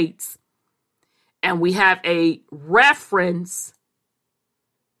States. And we have a reference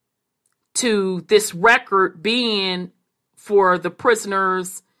to this record being for the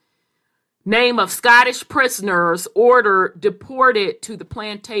prisoners, name of Scottish prisoners ordered deported to the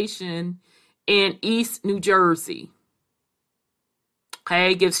plantation in East New Jersey.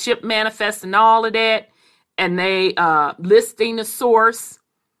 Okay, gives ship manifest and all of that. And they listing the source.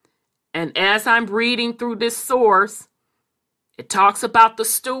 And as I'm reading through this source, it talks about the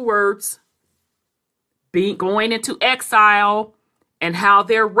Stewarts going into exile and how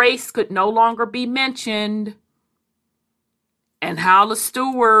their race could no longer be mentioned, and how the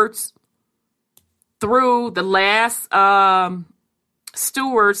Stewarts, through the last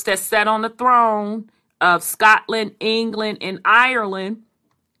Stewarts that sat on the throne of Scotland, England, and Ireland,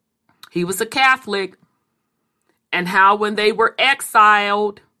 he was a Catholic, and how when they were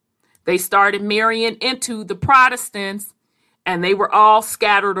exiled, they started marrying into the Protestants, and they were all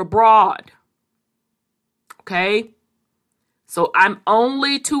scattered abroad. Okay? So I'm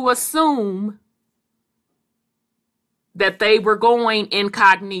only to assume that they were going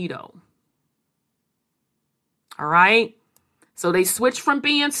incognito. All right? So they switched from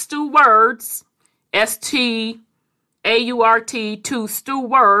being Stewarts, S-T-A-U-R-T, to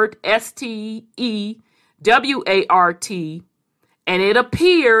Stewart, S-T-E-W-A-R-T. And it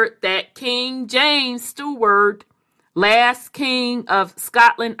appeared that King James Stewart, last king of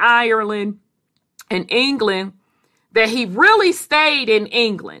Scotland, Ireland, and England, that he really stayed in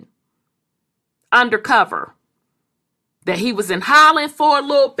England undercover. That he was in Holland for a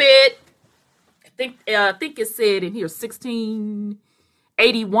little bit. I think it said in here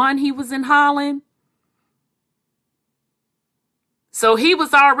 1681 he was in Holland. So he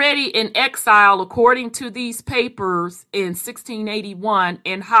was already in exile, according to these papers, in 1681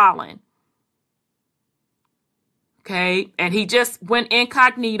 in Holland. Okay, and he just went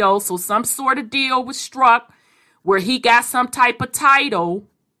incognito, so some sort of deal was struck where he got some type of title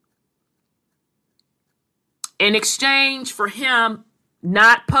in exchange for him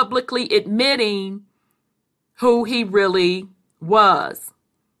not publicly admitting who he really was.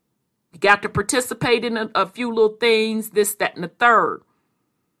 He got to participate in a few little things, this, that, and the third.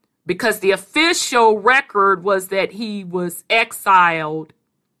 Because the official record was that he was exiled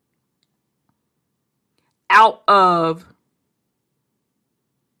out of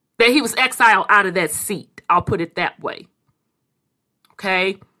that he was exiled out of that seat. I'll put it that way.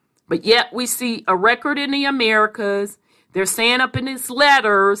 Okay. But yet we see a record in the Americas. They're saying up in his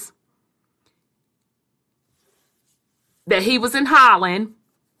letters that he was in Holland.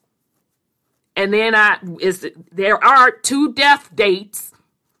 And then there are 2 death dates.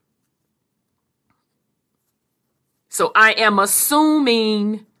 So I am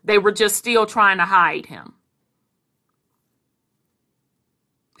assuming they were just still trying to hide him.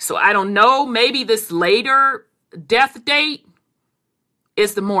 So I don't know. Maybe this later death date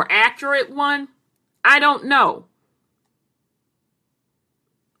is the more accurate one. I don't know.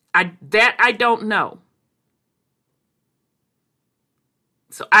 I don't know.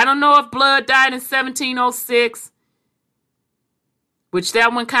 So I don't know if Blood died in 1706, which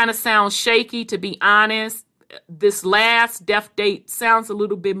that one kind of sounds shaky, to be honest. This last death date sounds a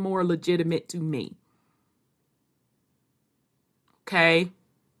little bit more legitimate to me. Okay.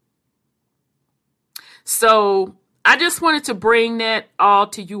 So I just wanted to bring that all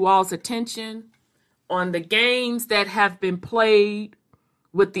to you all's attention on the games that have been played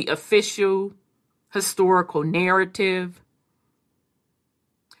with the official historical narrative.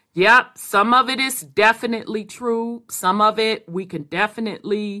 Yep, some of it is definitely true. Some of it we can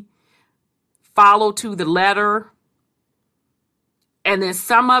definitely follow to the letter. And then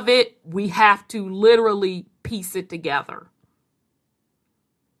some of it we have to literally piece it together.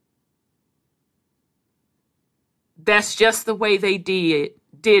 That's just the way they did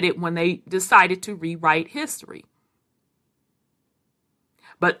it when they decided to rewrite history.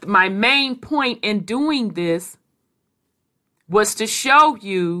 But my main point in doing this was to show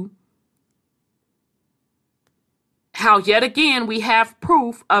you how yet again we have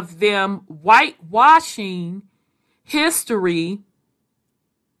proof of them whitewashing history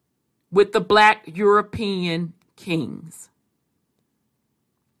with the Black European kings.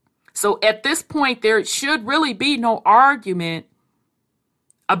 So at this point, there should really be no argument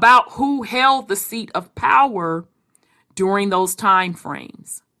about who held the seat of power during those time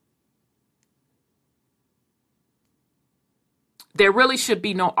frames. There really should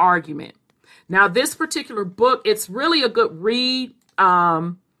be no argument. Now, this particular book, it's really a good read.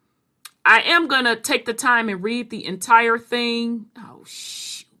 I am going to take the time and read the entire thing. Oh,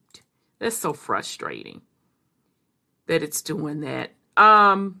 shoot. That's so frustrating that it's doing that.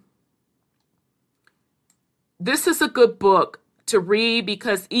 This is a good book to read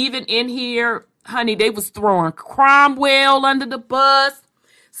because even in here, honey, they was throwing Cromwell under the bus.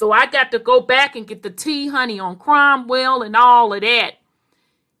 So I got to go back and get the tea, honey, on Cromwell and all of that.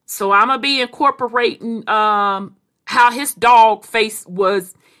 So I'm going to be incorporating how his dog face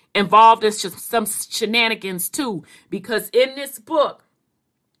was involved in some shenanigans too. Because in this book,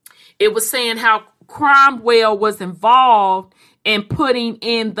 it was saying how Cromwell was involved in putting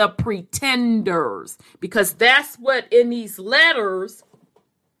in the pretenders. Because that's what in these letters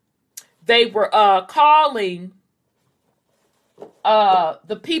they were calling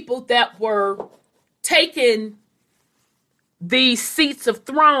the people that were taking these seats of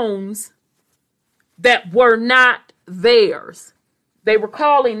thrones that were not theirs. They were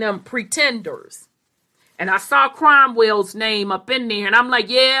calling them pretenders. And I saw Cromwell's name up in there. And I'm like,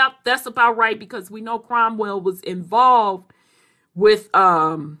 yeah, that's about right. Because we know Cromwell was involved with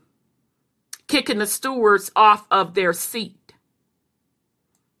kicking the Stuarts off of their seat.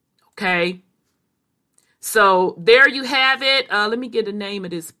 Okay. So there you have it. Let me get the name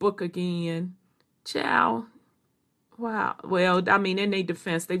of this book again. Ciao. Wow. Well, I mean, in their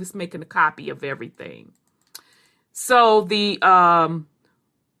defense, they was making a copy of everything. So the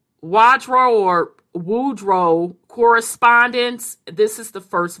Wodrow or Woodrow correspondence, this is the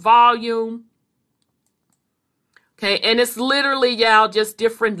first volume. Okay, and it's literally, y'all, just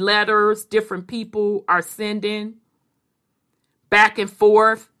different letters, different people are sending back and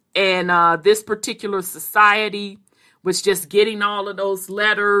forth. And this particular society was just getting all of those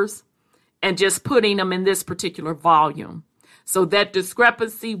letters and just putting them in this particular volume. So that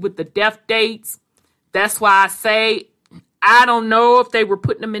discrepancy with the death dates, that's why I say I don't know if they were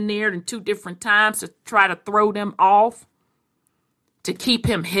putting them in there in 2 different times to try to throw them off, to keep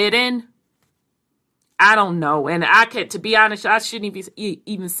him hidden. I don't know. And I can't, to be honest, I shouldn't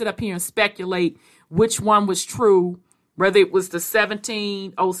even sit up here and speculate which one was true, whether it was the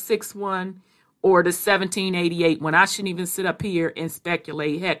 1706 one or the 1788 one. I shouldn't even sit up here and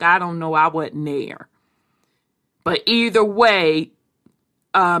speculate. Heck, I don't know. I wasn't there. But either way,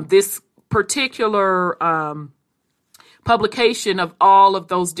 this particular publication of all of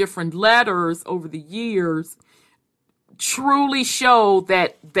those different letters over the years truly show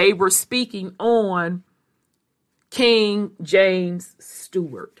that they were speaking on King James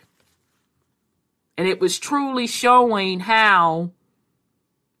Stewart. And it was truly showing how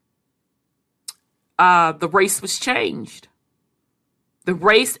the race was changed. The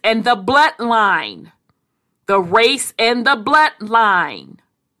race and the bloodline. The race and the bloodline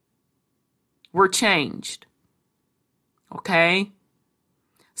were changed. Okay?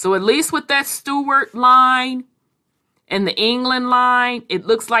 So at least with that Stuart line and the England line, it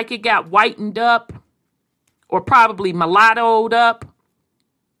looks like it got whitened up or probably mulattoed up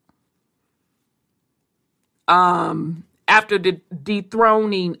after the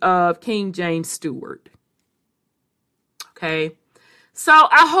dethroning of King James Stewart. Okay? So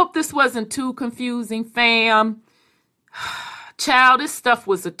I hope this wasn't too confusing, fam. Child, this stuff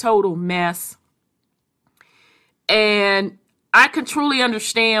was a total mess. And I can truly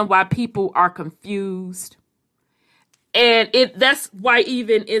understand why people are confused. And that's why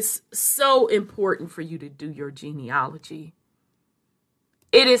even it's so important for you to do your genealogy.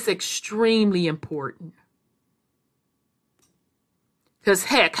 It is extremely important. Because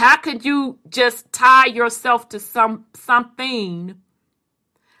heck, how could you just tie yourself to something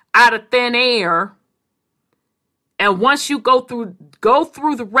out of thin air? And once you go through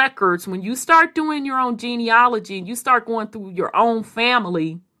the records, when you start doing your own genealogy and you start going through your own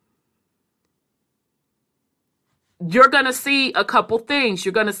family, you're going to see a couple things.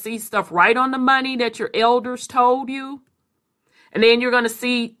 You're going to see stuff right on the money that your elders told you. And then you're going to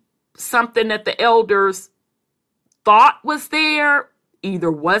see something that the elders thought was there,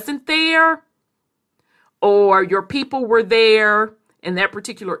 either wasn't there, or your people were there in that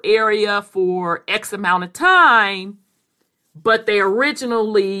particular area for X amount of time, but they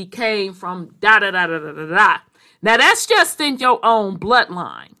originally came from da da da da da da da. Now that's just in your own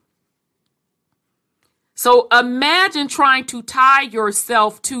bloodline. So imagine trying to tie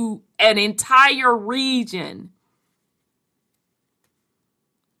yourself to an entire region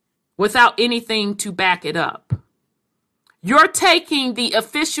without anything to back it up. You're taking the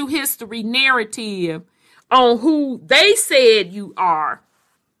official history narrative on who they said you are,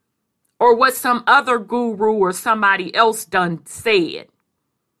 or what some other guru or somebody else done said.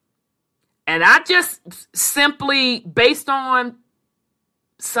 And I just simply, based on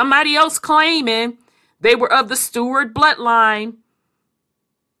somebody else claiming they were of the Stuart bloodline,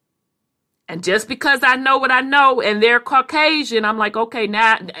 and just because I know what I know and they're Caucasian, I'm like, okay,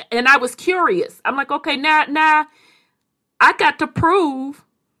 now, and I was curious. I'm like, okay, now I got to prove,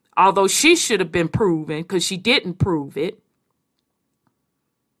 although she should have been proven because she didn't prove it,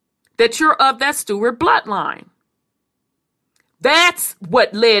 that you're of that Stuart bloodline. That's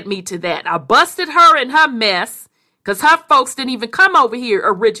what led me to that. I busted her in her mess because her folks didn't even come over here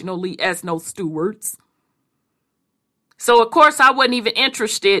originally as no Stuarts. So, of course, I wasn't even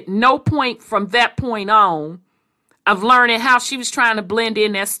interested, no point from that point on, of learning how she was trying to blend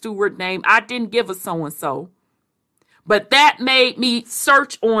in that Stuart name. I didn't give a so-and-so. But that made me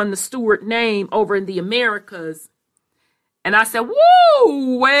search on the Stuart name over in the Americas. And I said,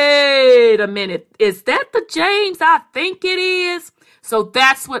 whoa, wait a minute. Is that the James I think it is? So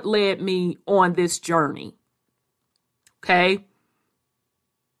that's what led me on this journey. Okay.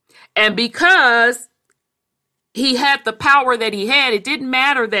 And because he had the power that he had, it didn't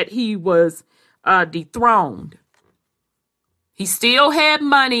matter that he was dethroned. He still had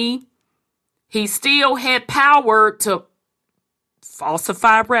money. He still had power to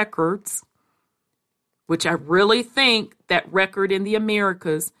falsify records, which I really think that record in the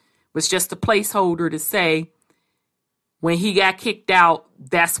Americas was just a placeholder to say when he got kicked out,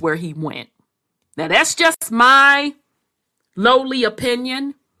 that's where he went. Now, that's just my lowly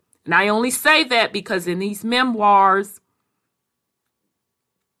opinion. And I only say that because in these memoirs,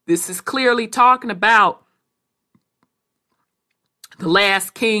 this is clearly talking about the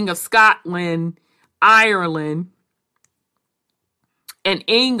last king of Scotland, Ireland, and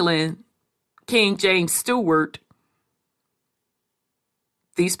England, King James Stewart.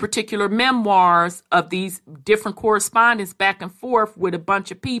 These particular memoirs of these different correspondence back and forth with a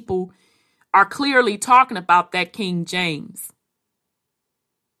bunch of people are clearly talking about that King James.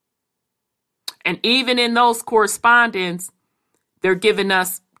 And even in those correspondence, they're giving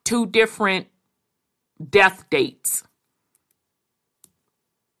us two different death dates.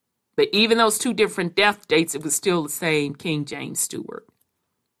 But even those two different death dates, it was still the same King James Stewart.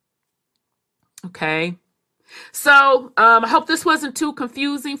 Okay. So I hope this wasn't too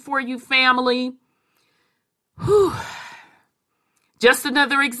confusing for you, family. Whew. Just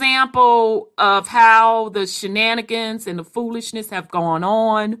another example of how the shenanigans and the foolishness have gone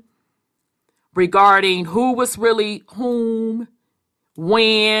on regarding who was really whom,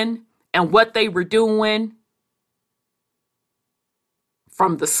 when, and what they were doing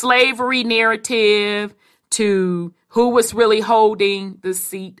from the slavery narrative to who was really holding the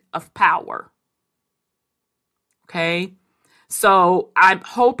seat of power. Okay? So I'm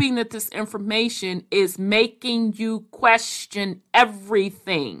hoping that this information is making you question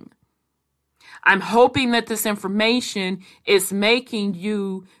everything. I'm hoping that this information is making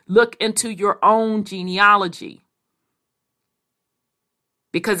you look into your own genealogy.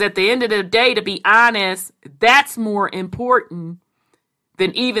 Because at the end of the day, to be honest, that's more important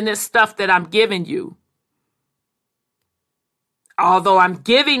than even this stuff that I'm giving you. Although I'm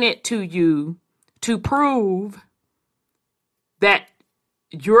giving it to you to prove that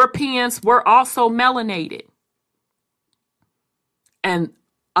Europeans were also melanated. And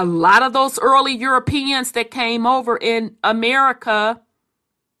a lot of those early Europeans that came over in America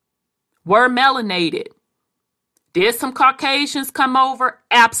were melanated. Did some Caucasians come over?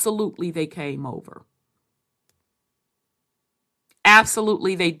 Absolutely, they came over.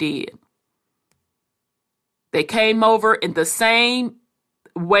 Absolutely, they did. They came over in the same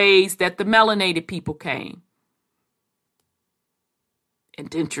ways that the melanated people came.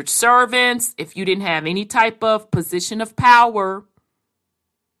 Indentured servants, if you didn't have any type of position of power.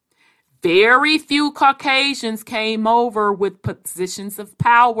 Very few Caucasians came over with positions of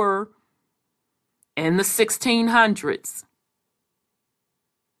power in the 1600s.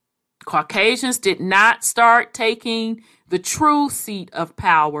 Caucasians did not start taking the true seat of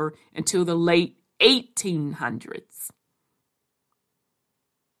power until the late 1800s.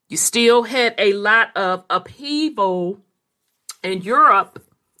 You still had a lot of upheaval in Europe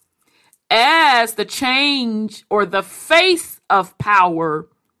as the change or the face of power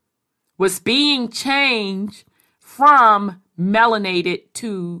was being changed from melanated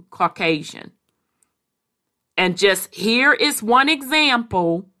to Caucasian. And just here is one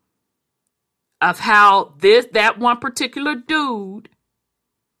example of how that one particular dude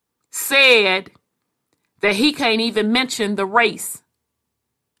said that he can't even mention the race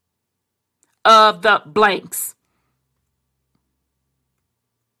of the blanks.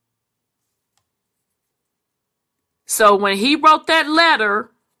 So when he wrote that letter,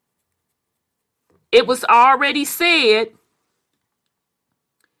 it was already said,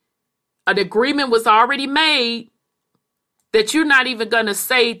 an agreement was already made that you're not even going to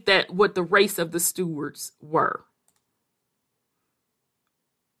say that what the race of the stewards were.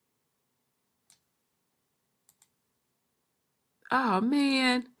 Oh,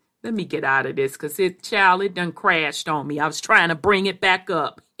 man. Let me get out of this because it done crashed on me. I was trying to bring it back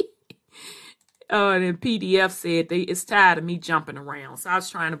up. Oh, and then PDF said it's tired of me jumping around. So I was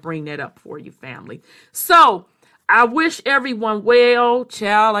trying to bring that up for you, family. So I wish everyone well,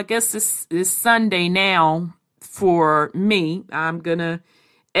 child. I guess it's Sunday now for me. I'm going to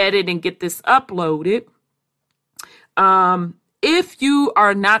edit and get this uploaded. If you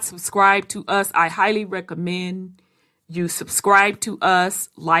are not subscribed to us, I highly recommend you subscribe to us,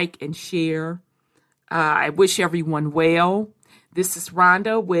 like, and share. I wish everyone well. This is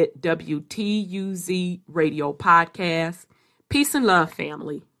Rhonda with WTUZ Radio Podcast. Peace and love,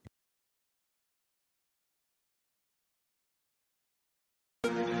 family.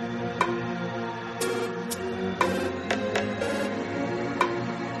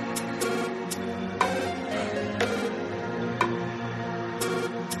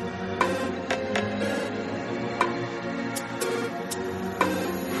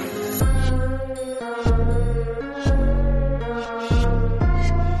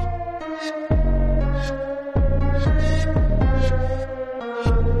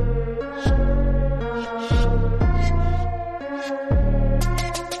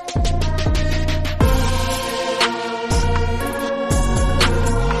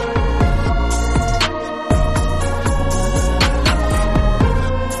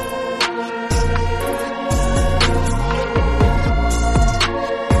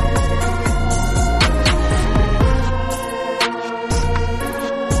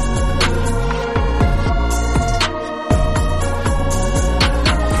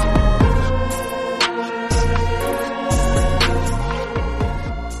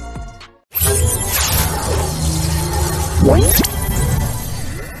 What?